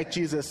sent like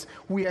Jesus,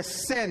 we are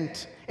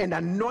sent and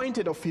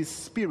anointed of his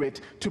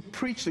Spirit to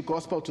preach the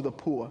gospel to the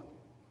poor,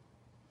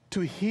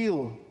 to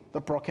heal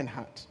the broken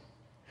heart,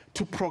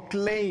 to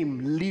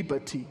proclaim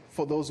liberty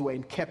for those who are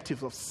in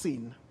captive of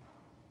sin,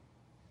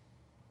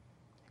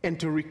 and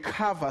to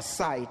recover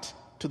sight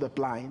to the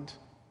blind,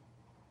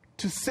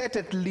 to set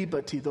at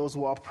liberty those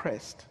who are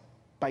oppressed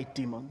by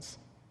demons,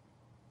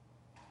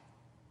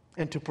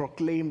 and to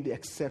proclaim the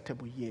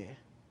acceptable year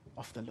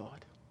of the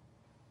Lord.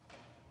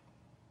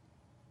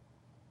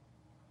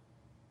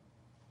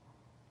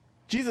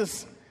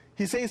 Jesus,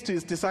 he says to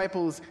his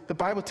disciples, the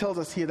Bible tells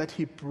us here that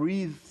he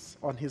breathes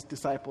on his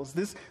disciples.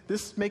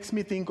 This makes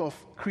me think of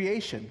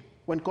creation.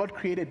 When God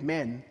created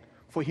man,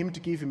 for him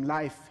to give him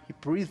life, he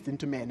breathed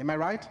into man. Am I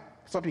right?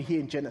 That's what we hear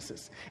in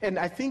Genesis. And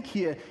I think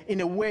here, in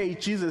a way,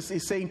 Jesus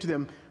is saying to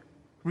them,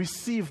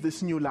 receive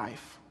this new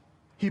life.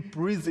 He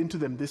breathes into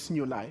them this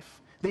new life.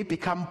 They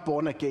become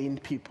born-again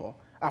people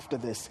after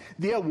this.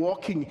 They are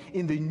walking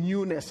in the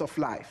newness of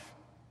life.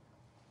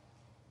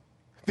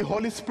 The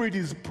Holy Spirit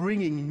is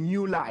bringing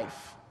new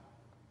life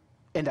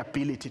and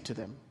ability to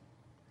them.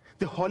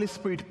 The Holy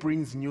Spirit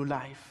brings new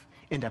life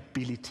and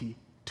ability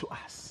to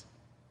us.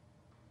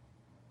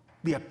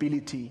 The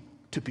ability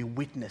to be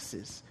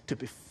witnesses, to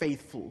be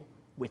faithful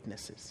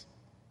witnesses.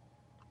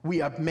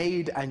 We are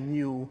made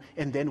anew,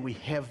 and then we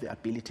have the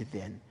ability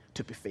then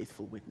to be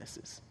faithful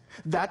witnesses.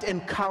 That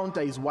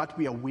encounter is what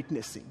we are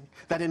witnessing.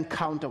 That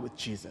encounter with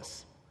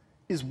Jesus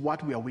is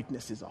what we are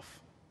witnesses of.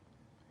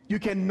 You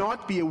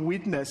cannot be a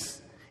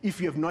witness if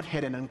you have not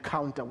had an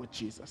encounter with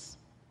Jesus.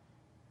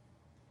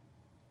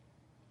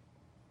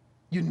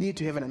 You need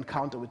to have an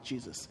encounter with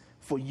Jesus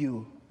for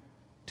you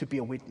to be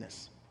a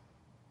witness.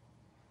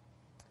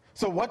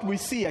 So what we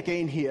see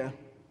again here,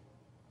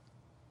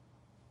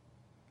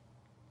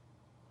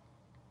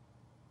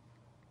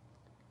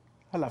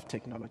 I love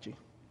technology.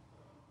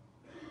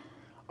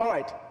 All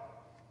right,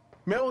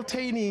 Merrill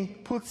Taney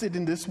puts it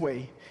in this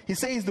way. He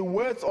says the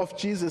words of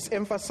Jesus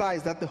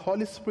emphasize that the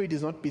Holy Spirit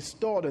is not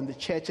bestowed on the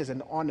church as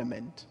an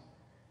ornament,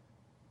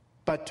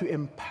 but to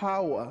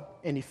empower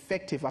an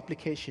effective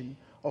application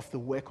of the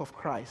work of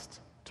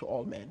Christ to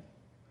all men.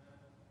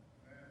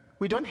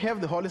 We don't have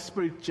the Holy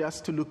Spirit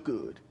just to look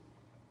good.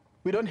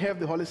 We don't have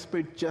the Holy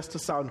Spirit just to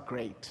sound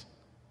great.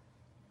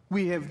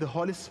 We have the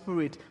Holy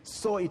Spirit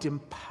so it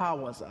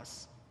empowers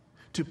us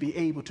to be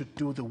able to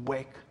do the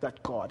work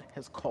that God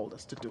has called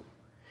us to do.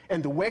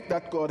 And the work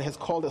that God has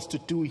called us to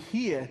do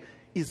here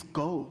is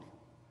go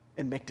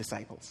and make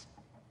disciples.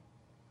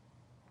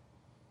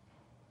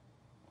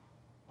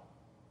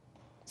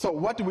 So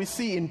what do we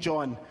see in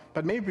John?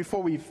 But maybe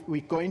before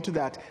we go into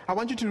that, I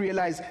want you to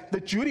realize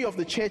the duty of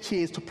the church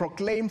here is to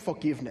proclaim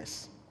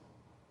forgiveness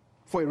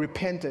for a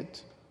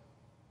repentant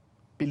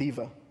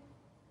believer.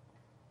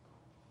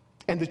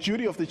 And the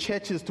duty of the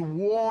church is to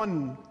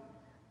warn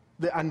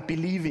the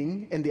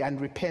unbelieving and the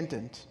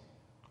unrepentant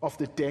of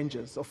the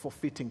dangers of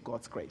forfeiting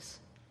God's grace.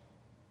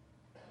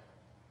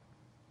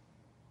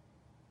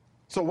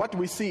 So what do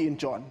we see in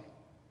John?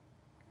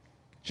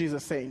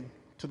 Jesus saying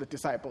to the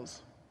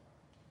disciples,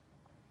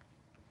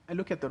 I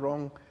look at the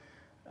wrong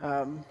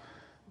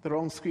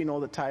screen all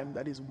the time.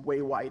 That is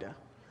way wider.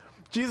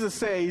 Jesus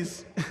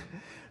says,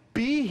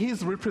 be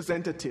his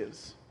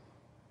representatives,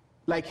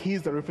 like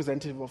he's the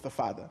representative of the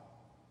Father.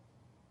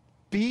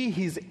 Be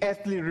his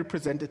earthly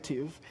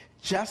representative,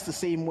 just the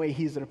same way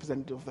he's the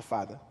representative of the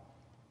Father.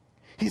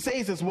 He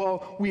says as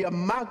well, we are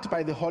marked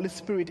by the Holy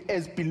Spirit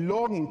as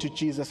belonging to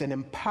Jesus and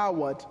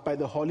empowered by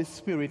the Holy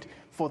Spirit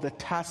for the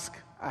task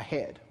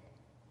ahead.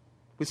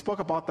 We spoke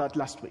about that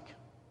last week.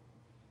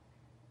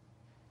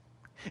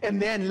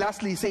 And then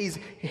lastly, he says,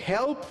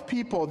 help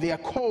people. They are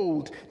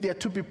called, they are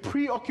to be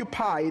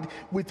preoccupied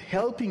with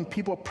helping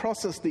people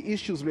process the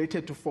issues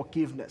related to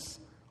forgiveness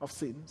of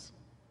sins.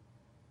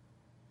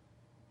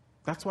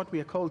 That's what we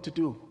are called to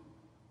do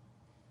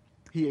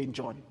here in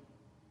John.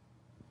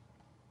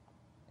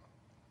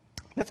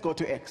 Let's go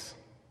to Acts.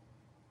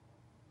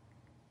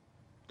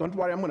 Don't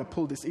worry, I'm going to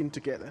pull this in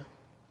together.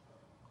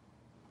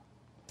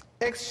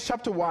 Acts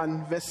chapter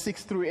 1, verse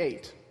 6 through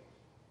 8.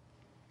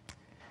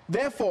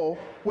 Therefore,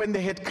 when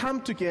they had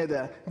come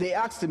together, they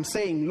asked him,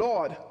 saying,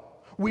 Lord,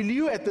 will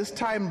you at this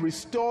time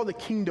restore the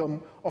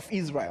kingdom of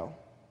Israel?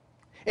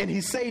 And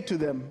he said to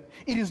them,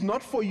 it is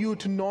not for you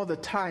to know the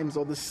times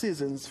or the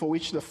seasons for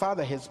which the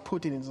Father has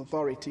put in his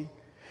authority,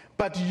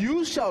 but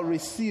you shall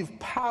receive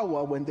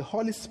power when the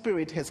Holy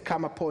Spirit has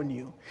come upon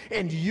you,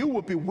 and you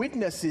will be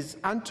witnesses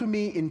unto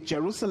me in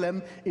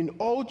Jerusalem, in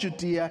all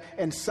Judea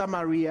and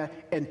Samaria,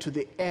 and to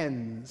the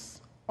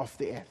ends of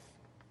the earth.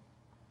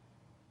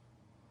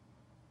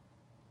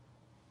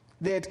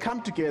 They had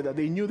come together.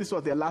 They knew this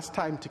was their last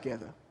time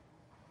together.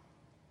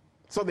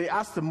 So they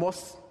asked the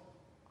most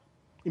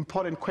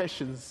important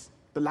questions,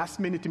 the last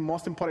minute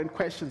most important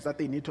questions that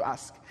they need to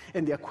ask.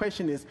 And their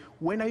question is,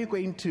 when are you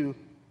going to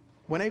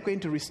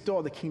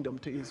restore the kingdom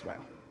to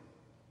Israel?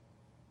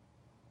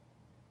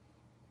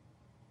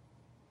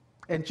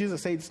 And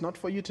Jesus said, it's not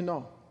for you to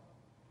know.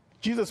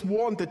 Jesus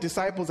warned the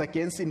disciples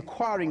against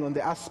inquiring on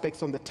the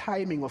aspects, on the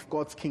timing of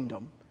God's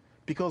kingdom,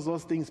 because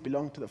those things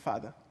belong to the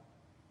Father.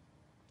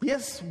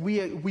 Yes,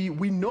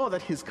 we know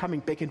that he's coming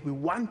back, and we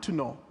want to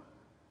know,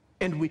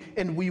 and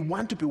we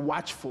want to be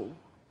watchful.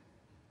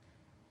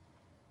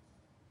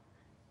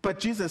 But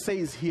Jesus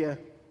says here,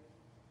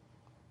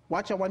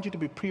 what I want you to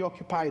be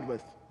preoccupied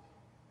with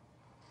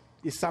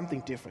is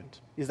something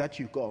different, is that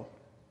you go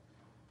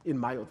in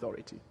my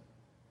authority.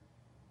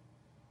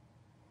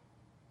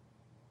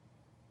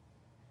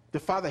 The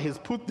Father has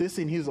put this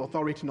in his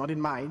authority, not in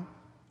mine.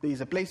 There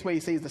is a place where he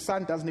says the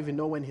Son doesn't even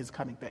know when he's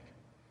coming back.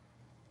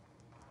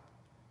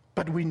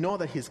 But we know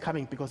that he's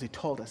coming because he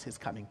told us he's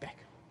coming back.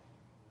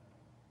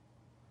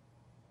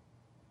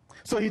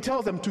 So he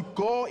tells them to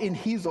go in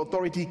his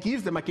authority. He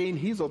gives them again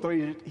his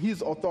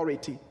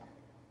authority.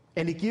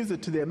 And he gives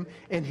it to them,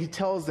 and he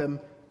tells them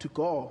to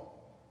go.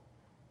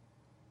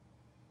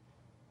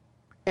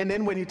 And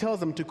then when he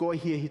tells them to go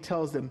here, he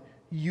tells them,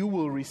 you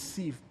will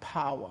receive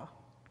power.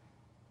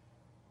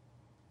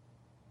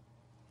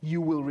 You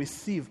will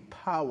receive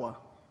power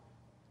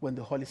when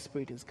the Holy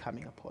Spirit is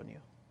coming upon you.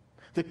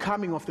 The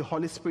coming of the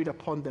Holy Spirit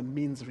upon them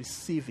means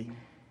receiving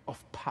of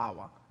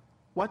power.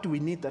 What do we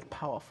need that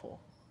power for?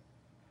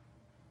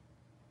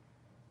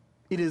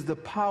 It is the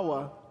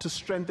power to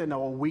strengthen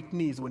our weak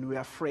knees when we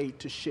are afraid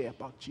to share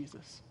about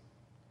Jesus.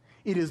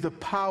 It is the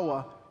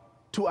power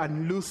to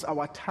unloose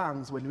our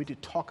tongues when we need to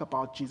talk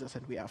about Jesus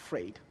and we are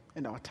afraid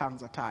and our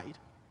tongues are tied.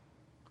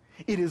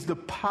 It is the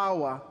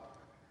power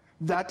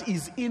that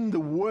is in the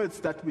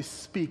words that we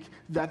speak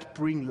that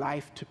bring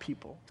life to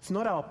people. It's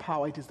not our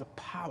power, it is the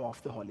power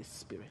of the Holy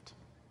Spirit.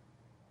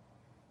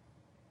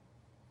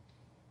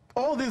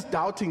 All these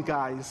doubting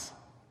guys,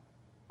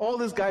 all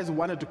these guys who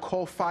wanted to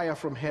call fire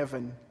from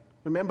heaven,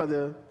 remember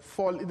the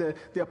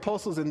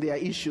apostles and their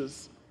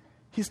issues,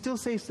 he still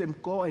says to them,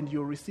 go and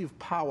you'll receive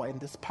power, and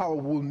this power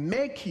will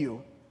make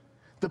you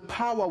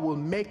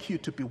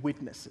to be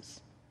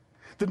witnesses.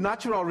 The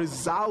natural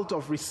result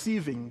of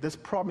receiving this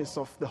promise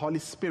of the Holy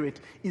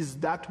Spirit is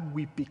that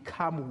we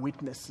become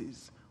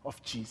witnesses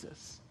of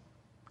Jesus.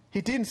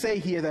 He didn't say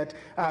here that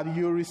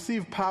you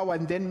receive power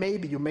and then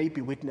maybe you may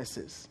be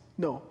witnesses.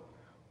 No.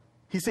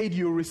 He said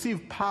you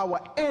receive power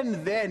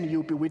and then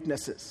you'll be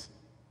witnesses.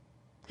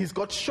 He's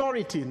got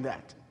surety in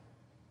that.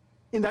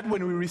 In that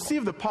when we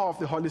receive the power of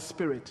the Holy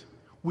Spirit,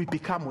 we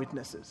become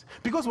witnesses.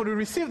 Because when we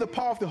receive the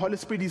power of the Holy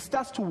Spirit, he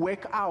starts to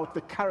work out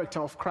the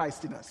character of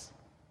Christ in us.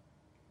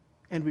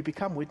 And we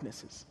become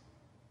witnesses.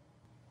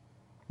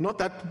 Not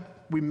that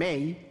we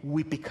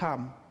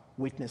become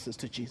witnesses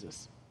to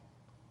Jesus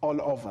all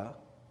over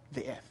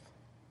the earth.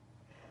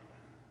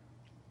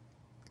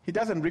 He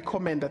doesn't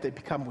recommend that they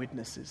become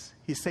witnesses.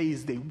 He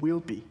says they will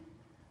be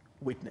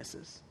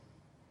witnesses.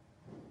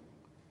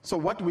 So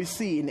what do we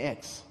see in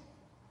Acts?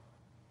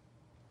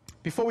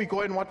 Before we go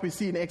in what we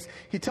see in Acts,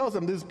 he tells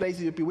them these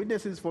places, you'll be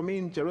witnesses for me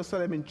in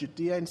Jerusalem, in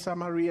Judea, in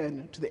Samaria,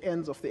 and to the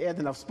ends of the earth.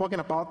 And I've spoken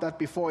about that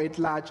before at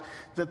large,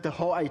 that the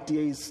whole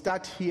idea is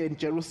start here in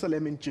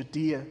Jerusalem, in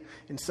Judea,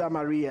 in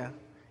Samaria,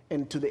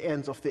 and to the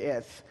ends of the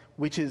earth,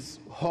 which is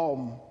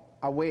home,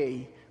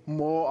 away,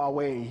 more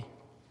away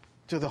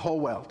to the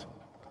whole world.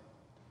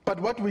 But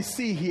what we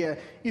see here,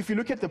 if you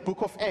look at the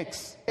book of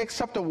Acts, Acts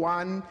chapter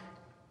 1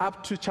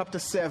 up to chapter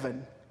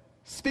 7,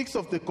 speaks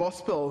of the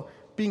gospel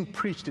being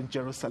preached in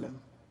Jerusalem.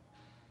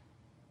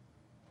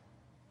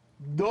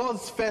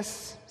 Those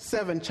first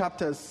 7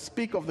 chapters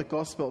speak of the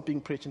gospel being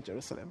preached in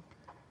Jerusalem.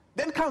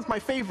 Then comes my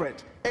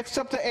favorite, Acts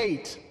chapter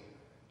 8,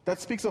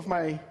 that speaks of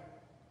my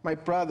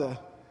brother,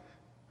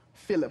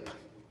 Philip,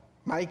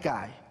 my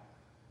guy.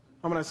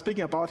 I'm going to be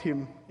speaking about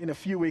him in a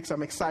few weeks.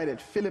 I'm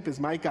excited. Philip is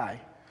my guy.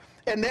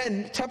 And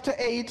then chapter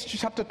 8 to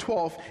chapter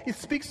 12, it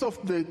speaks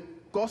of the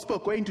gospel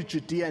going to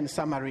Judea and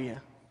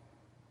Samaria.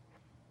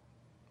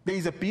 There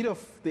is a bit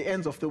of the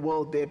ends of the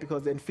world there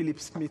because then Philip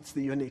meets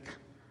the eunuch.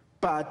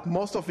 But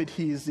most of it,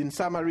 he is in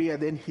Samaria,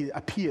 then he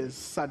appears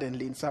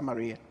suddenly in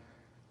Samaria.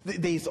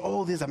 There is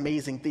all these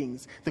amazing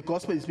things. The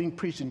gospel is being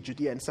preached in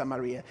Judea and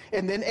Samaria.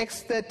 And then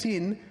Acts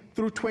 13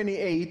 through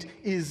 28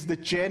 is the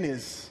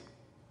journeys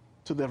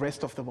to the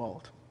rest of the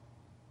world.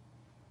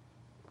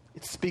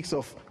 It speaks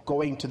of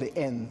going to the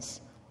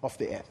ends of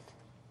the earth.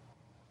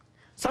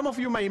 Some of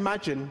you may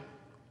imagine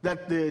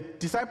that the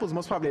disciples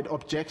most probably had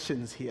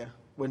objections here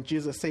when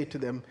Jesus said to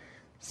them,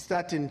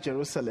 start in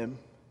Jerusalem.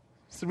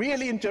 It's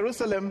really in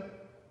Jerusalem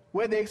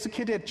where they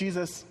executed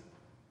Jesus.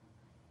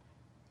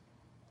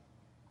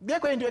 They're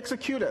going to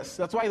execute us.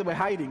 That's why they were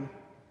hiding.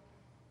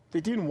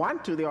 They didn't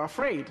want to. They were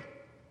afraid.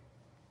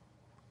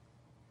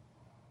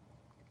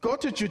 Go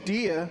to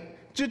Judea.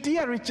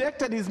 Judea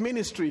rejected his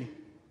ministry.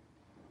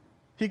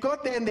 He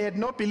got there and they had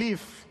no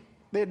belief.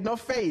 They had no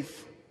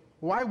faith.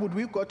 Why would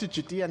we go to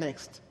Judea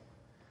next?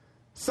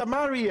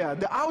 Samaria,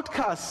 the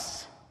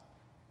outcasts.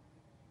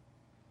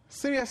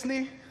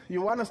 Seriously?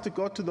 You want us to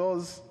go to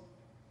those,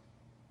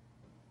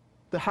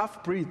 the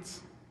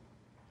half-breeds,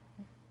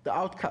 the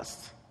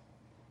outcasts?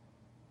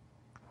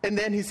 And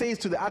then he says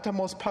to the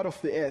uttermost part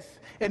of the earth.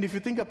 And if you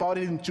think about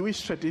it, in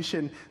Jewish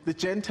tradition, the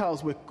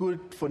Gentiles were good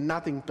for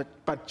nothing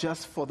but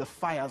just for the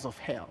fires of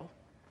hell.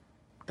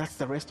 That's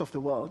the rest of the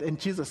world. And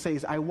Jesus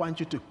says, I want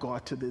you to go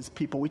to these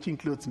people, which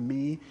includes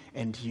me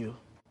and you.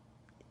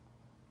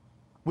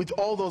 With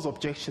all those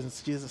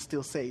objections, Jesus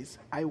still says,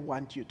 I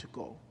want you to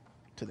go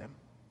to them.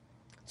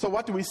 So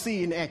what do we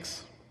see in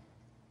Acts?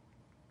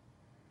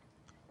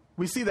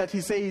 We see that he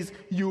says,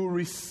 you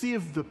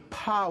receive the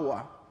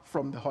power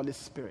from the Holy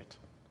Spirit.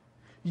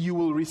 You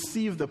will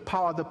receive the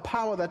power. The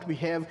power that we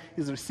have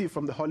is received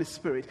from the Holy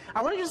Spirit.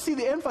 I want you to see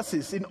the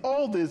emphasis in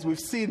all this. We've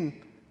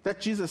seen that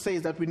Jesus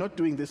says that we're not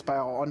doing this by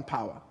our own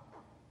power.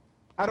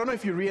 I don't know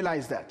if you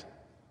realize that.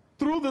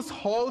 Through this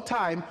whole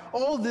time,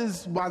 all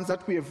these ones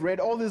that we have read,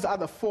 all these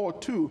other 4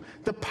 too,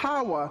 the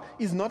power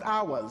is not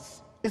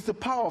ours. It's the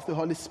power of the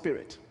Holy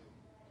Spirit.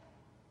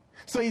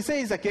 So he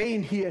says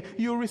again here,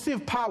 you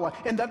receive power,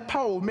 and that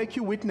power will make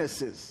you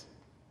witnesses.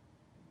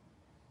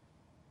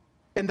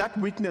 And that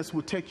witness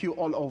will take you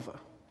all over.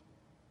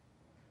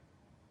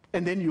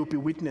 And then you'll be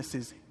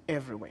witnesses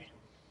everywhere.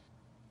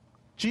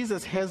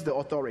 Jesus has the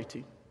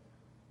authority,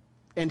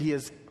 and he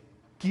has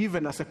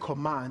given us a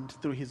command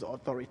through his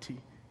authority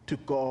to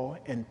go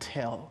and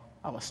tell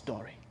our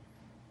story.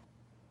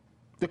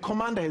 The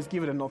commander has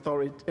given an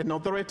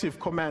authoritative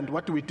command.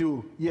 What do we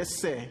do? Yes,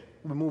 sir.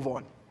 We move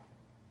on.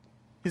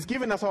 He's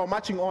given us our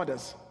marching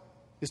orders,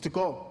 is to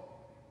go.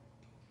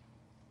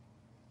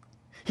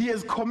 He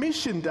has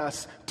commissioned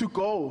us to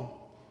go.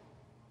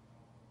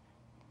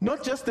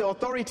 Not just the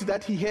authority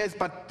that he has,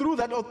 but through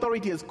that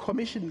authority he has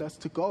commissioned us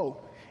to go.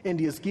 And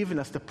he has given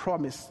us the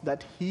promise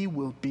that he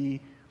will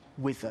be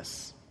with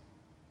us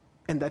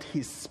and that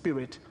his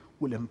Spirit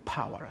will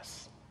empower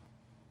us.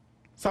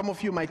 Some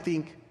of you might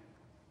think,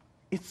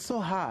 it's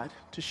so hard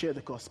to share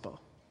the gospel.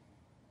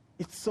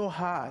 It's so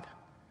hard.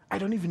 I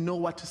don't even know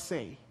what to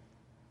say.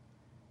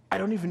 I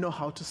don't even know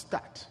how to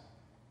start.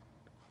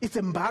 It's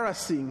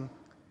embarrassing.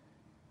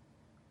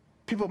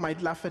 People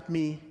might laugh at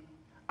me.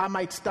 I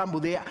might stumble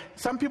there.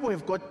 Some people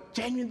have got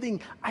genuine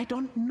thing. I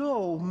don't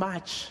know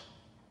much.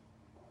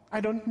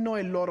 I don't know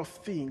a lot of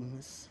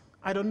things.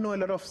 I don't know a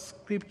lot of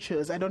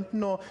scriptures. I don't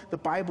know the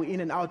Bible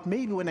in and out.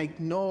 Maybe when I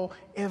know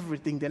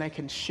everything, then I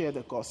can share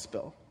the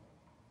gospel.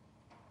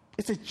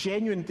 It's a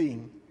genuine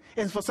thing.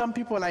 And for some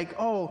people, like,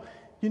 oh,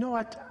 you know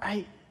what?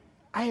 I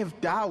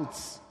have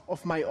doubts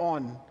of my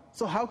own.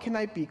 So how can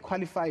I be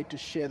qualified to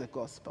share the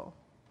gospel?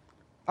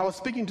 I was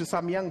speaking to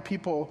some young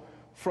people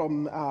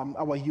from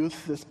our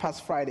youth this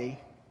past Friday,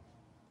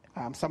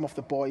 some of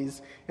the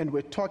boys, and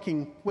we're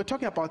talking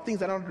about things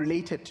that are not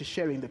related to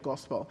sharing the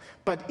gospel.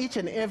 But each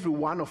and every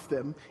one of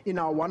them, in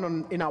our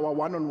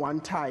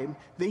one-on-one time,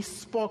 they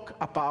spoke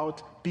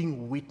about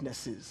being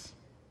witnesses.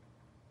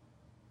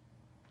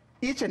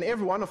 Each and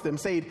every one of them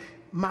said,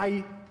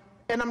 and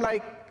I'm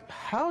like,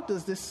 how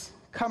does this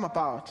come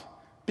about?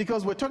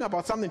 Because we're talking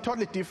about something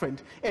totally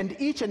different. And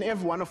each and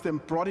every one of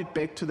them brought it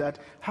back to that,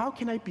 how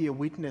can I be a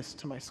witness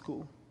to my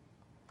school?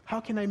 How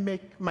can I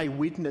make my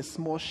witness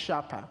more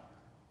sharper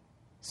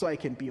so I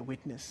can be a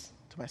witness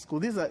to my school?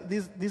 These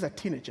are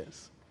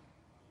teenagers.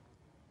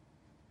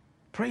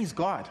 Praise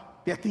God,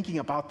 they're thinking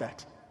about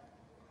that.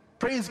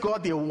 Praise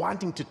God, they're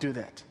wanting to do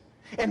that.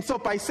 And so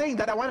by saying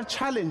that, I want to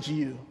challenge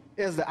you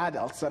as the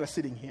adults that are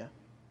sitting here.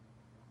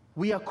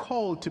 We are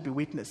called to be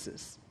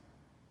witnesses.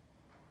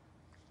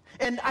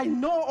 And I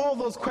know all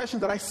those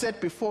questions that I said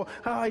before.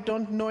 Oh, I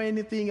don't know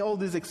anything, all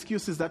these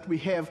excuses that we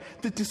have.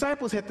 The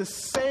disciples had the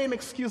same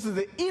excuses.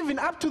 Even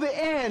up to the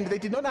end, they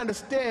did not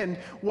understand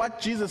what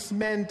Jesus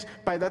meant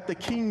by that the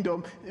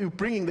kingdom,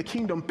 bringing the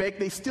kingdom back.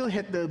 They still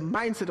had the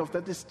mindset of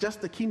that it's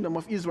just the kingdom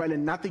of Israel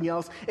and nothing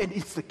else, and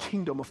it's the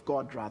kingdom of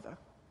God rather.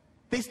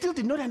 They still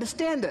did not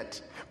understand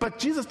it. But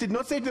Jesus did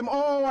not say to them,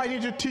 oh, I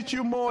need to teach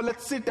you more.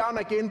 Let's sit down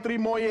again 3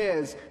 more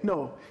years.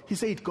 No, he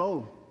said,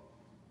 go.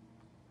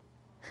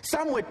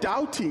 Some were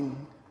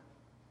doubting,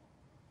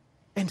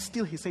 and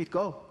still he said,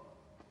 go,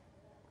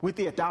 with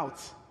their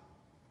doubts.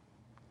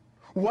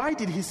 Why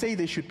did he say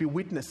they should be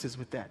witnesses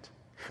with that?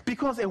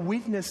 Because a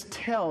witness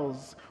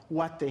tells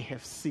what they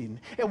have seen.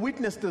 A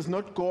witness does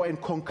not go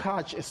and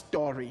concoct a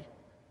story.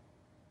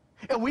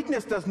 A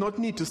witness does not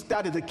need to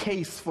study the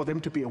case for them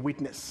to be a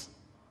witness.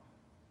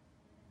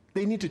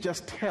 They need to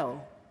just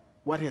tell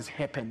what has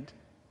happened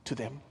to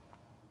them.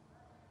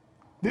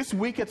 This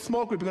week at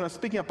small group, we're going to be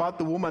speaking about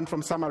the woman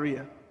from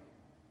Samaria.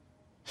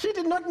 She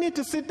did not need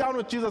to sit down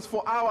with Jesus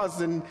for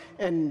hours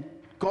and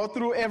go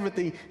through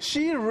everything.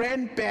 She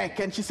ran back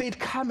and she said,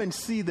 come and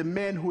see the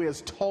man who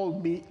has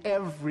told me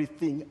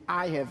everything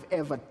I have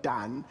ever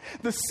done.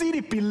 The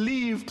city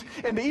believed,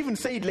 and they even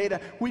said later,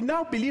 we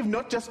now believe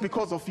not just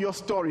because of your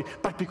story,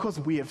 but because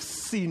we have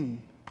seen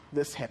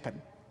this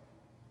happen.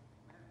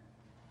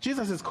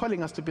 Jesus is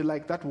calling us to be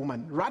like that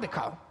woman,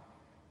 radical.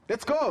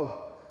 Let's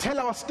go. Tell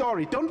our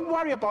story. Don't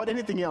worry about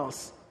anything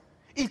else.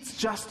 It's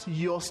just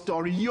your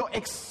story. Your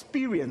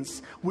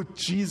experience with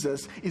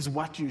Jesus is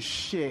what you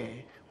share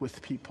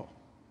with people.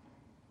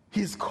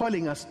 He's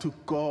calling us to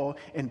go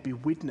and be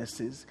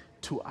witnesses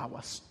to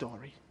our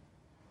story.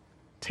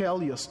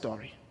 Tell your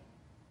story.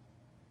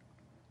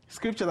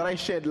 Scripture that I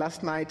shared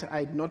last night, I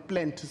had not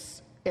planned to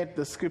add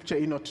the scripture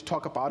in or to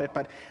talk about it,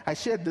 but I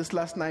shared this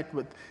last night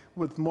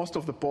with most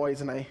of the boys,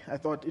 and I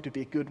thought it would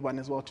be a good one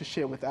as well to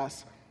share with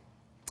us.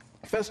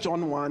 1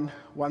 John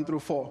 1 through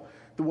 4.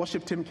 The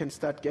worship team can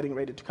start getting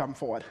ready to come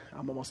forward.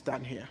 I'm almost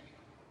done here.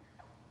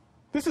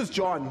 This is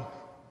John,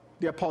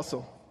 the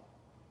apostle.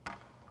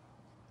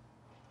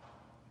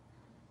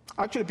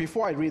 Actually,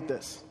 before I read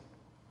this,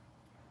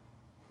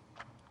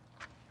 I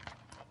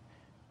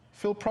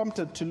feel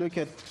prompted to look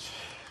at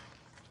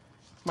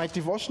my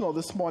devotional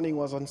this morning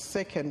was on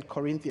 2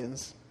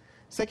 Corinthians.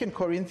 2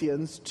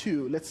 Corinthians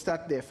 2. Let's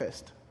start there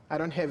first. I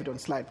don't have it on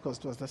slide because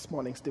it was this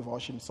morning's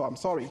devotion, so I'm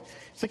sorry.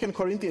 2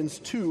 Corinthians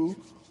 2,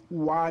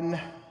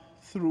 1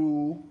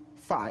 through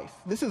 5.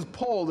 This is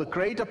Paul, the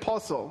great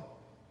apostle.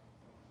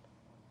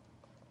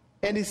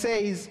 And he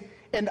says,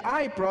 "And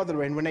I,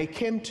 brethren, when I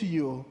came to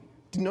you,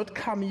 did not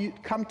come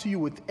to you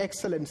with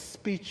excellent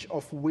speech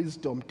of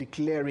wisdom,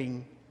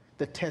 declaring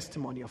the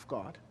testimony of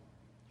God."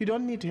 You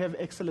don't need to have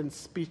excellent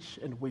speech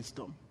and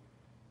wisdom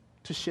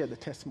to share the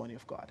testimony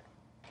of God.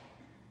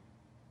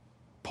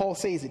 Paul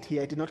says it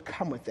here, "I did not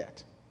come with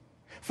that.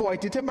 For I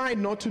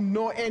determined not to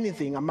know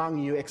anything among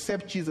you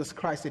except Jesus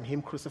Christ and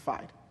him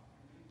crucified."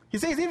 He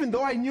says, even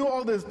though I knew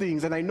all those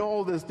things and I know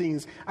all those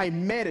things, I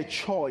made a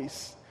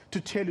choice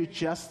to tell you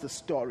just the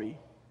story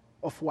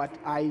of what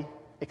I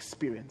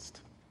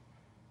experienced.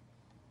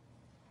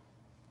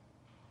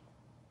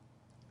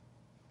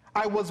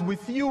 "I was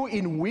with you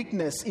in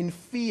weakness, in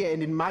fear,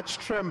 and in much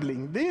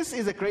trembling." This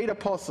is a great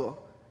apostle.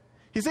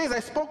 He says, "I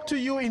spoke to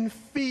you in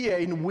fear,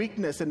 in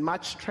weakness, and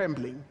much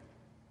trembling."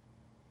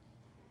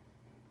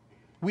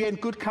 We are in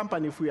good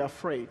company if we are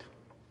afraid.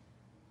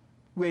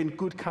 We are in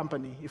good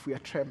company if we are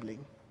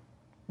trembling.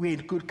 We are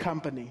in good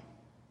company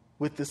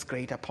with this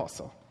great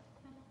apostle.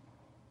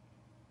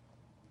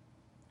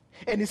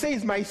 And he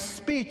says, "My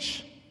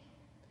speech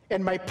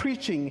and my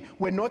preaching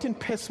were not in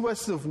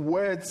persuasive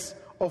words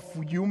of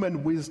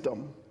human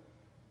wisdom."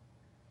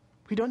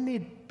 We don't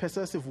need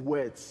persuasive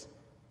words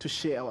to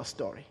share our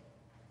story.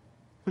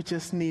 We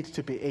just need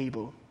to be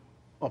able,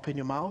 open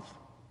your mouth,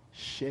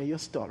 share your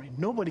story.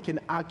 Nobody can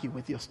argue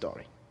with your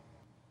story.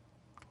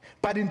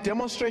 But in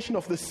demonstration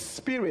of the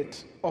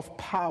Spirit of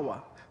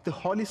power, the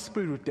Holy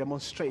Spirit will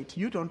demonstrate.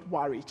 You don't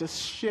worry,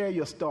 just share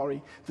your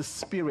story. The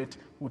Spirit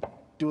will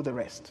do the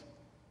rest.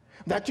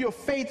 That your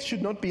faith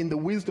should not be in the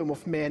wisdom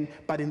of men,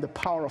 but in the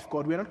power of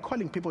God. We're not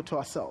calling people to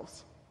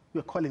ourselves.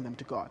 We're calling them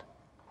to God.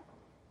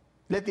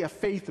 Let their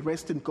faith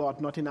rest in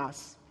God, not in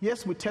us.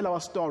 Yes, we tell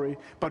our story,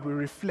 but we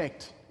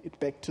reflect it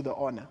back to the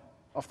honor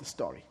of the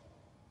story,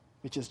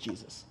 which is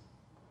Jesus.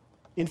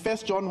 In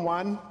 1 John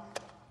 1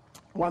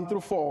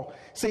 through 4,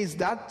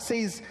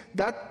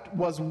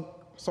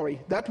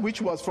 that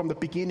which was from the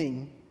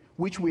beginning,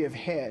 which we have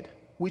heard,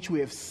 which we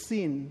have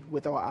seen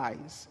with our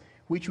eyes,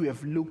 which we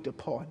have looked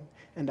upon,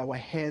 and our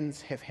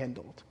hands have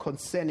handled,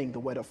 concerning the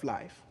word of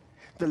life.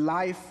 The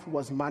life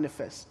was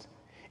manifest,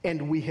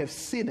 and we have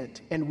seen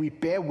it, and we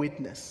bear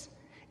witness,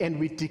 and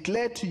we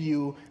declare to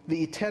you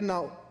the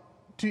eternal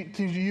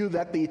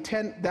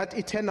that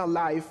eternal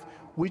life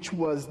which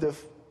was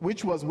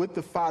with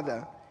the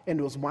Father and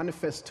was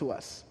manifest to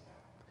us.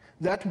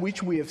 That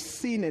which we have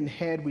seen and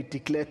heard we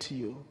declare to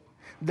you,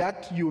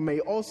 that you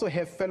may also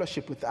have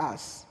fellowship with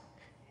us.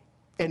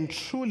 And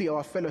truly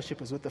our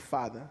fellowship is with the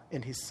Father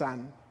and his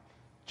Son,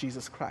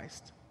 Jesus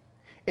Christ.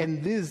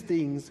 And these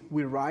things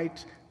we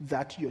write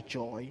that your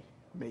joy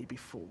may be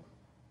full.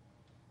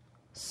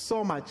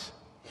 So much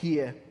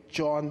here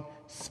John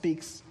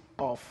speaks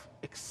of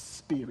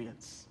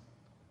experience.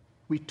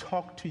 We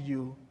talk to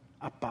you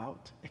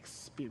about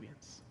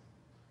experience.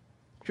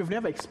 If you've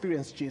never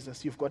experienced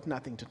Jesus, you've got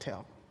nothing to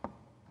tell.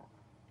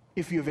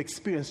 If you've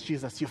experienced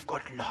Jesus, you've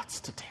got lots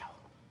to tell.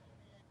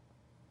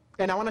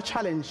 And I want to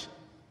challenge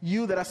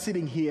you that are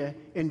sitting here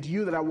and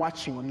you that are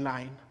watching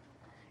online.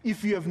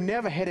 If you have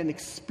never had an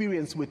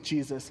experience with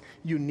Jesus,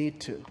 you need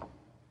to.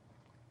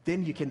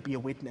 Then you can be a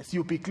witness.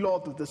 You'll be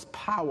clothed with this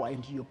power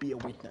and you'll be a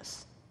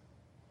witness.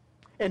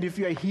 And if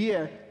you're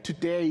here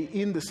today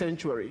in the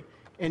sanctuary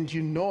and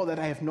you know that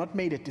I have not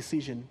made a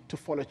decision to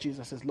follow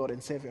Jesus as Lord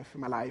and Savior for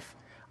my life,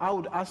 I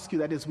would ask you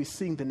that as we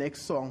sing the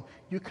next song,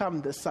 you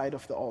come this side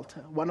of the altar.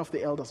 One of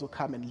the elders will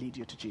come and lead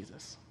you to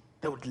Jesus.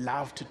 They would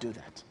love to do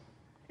that.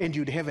 And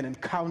you'd have an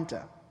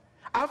encounter.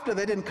 After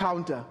that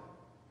encounter,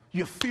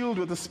 you're filled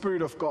with the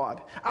Spirit of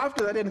God.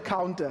 After that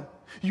encounter,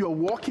 you are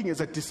walking as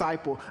a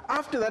disciple.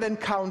 After that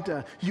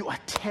encounter, you are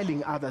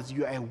telling others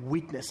you are a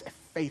witness, a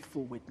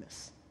faithful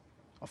witness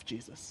of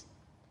Jesus.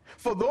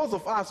 For those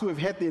of us who have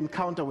had the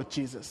encounter with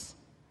Jesus,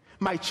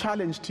 my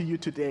challenge to you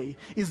today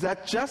is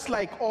that just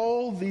like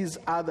all these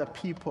other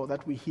people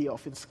that we hear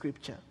of in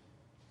Scripture,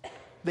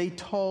 they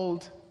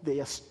told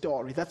their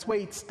story. That's where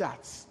it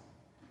starts.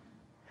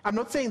 I'm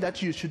not saying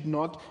that you should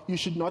not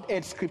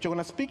add scripture. I'm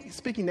going to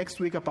speaking next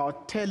week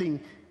about telling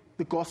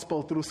the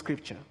gospel through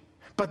scripture.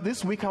 But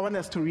this week I want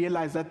us to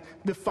realize that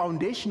the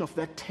foundation of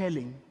that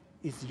telling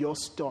is your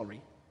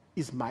story,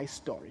 is my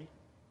story.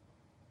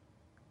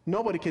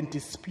 Nobody can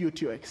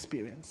dispute your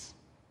experience.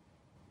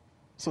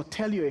 So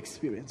tell your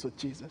experience with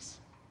Jesus.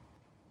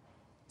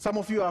 Some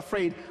of you are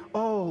afraid,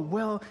 oh,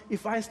 well,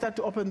 if I start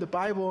to open the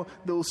Bible,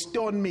 they'll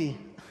stone me.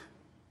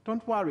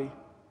 Don't worry.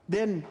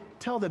 Then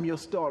tell them your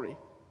story.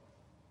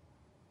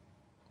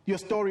 Your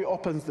story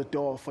opens the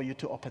door for you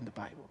to open the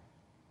Bible.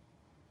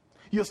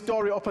 Your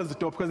story opens the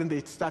door because then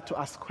they start to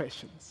ask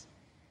questions.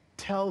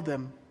 Tell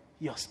them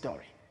your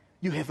story.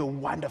 You have a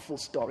wonderful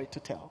story to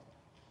tell.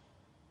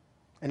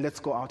 And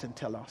let's go out and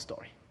tell our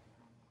story.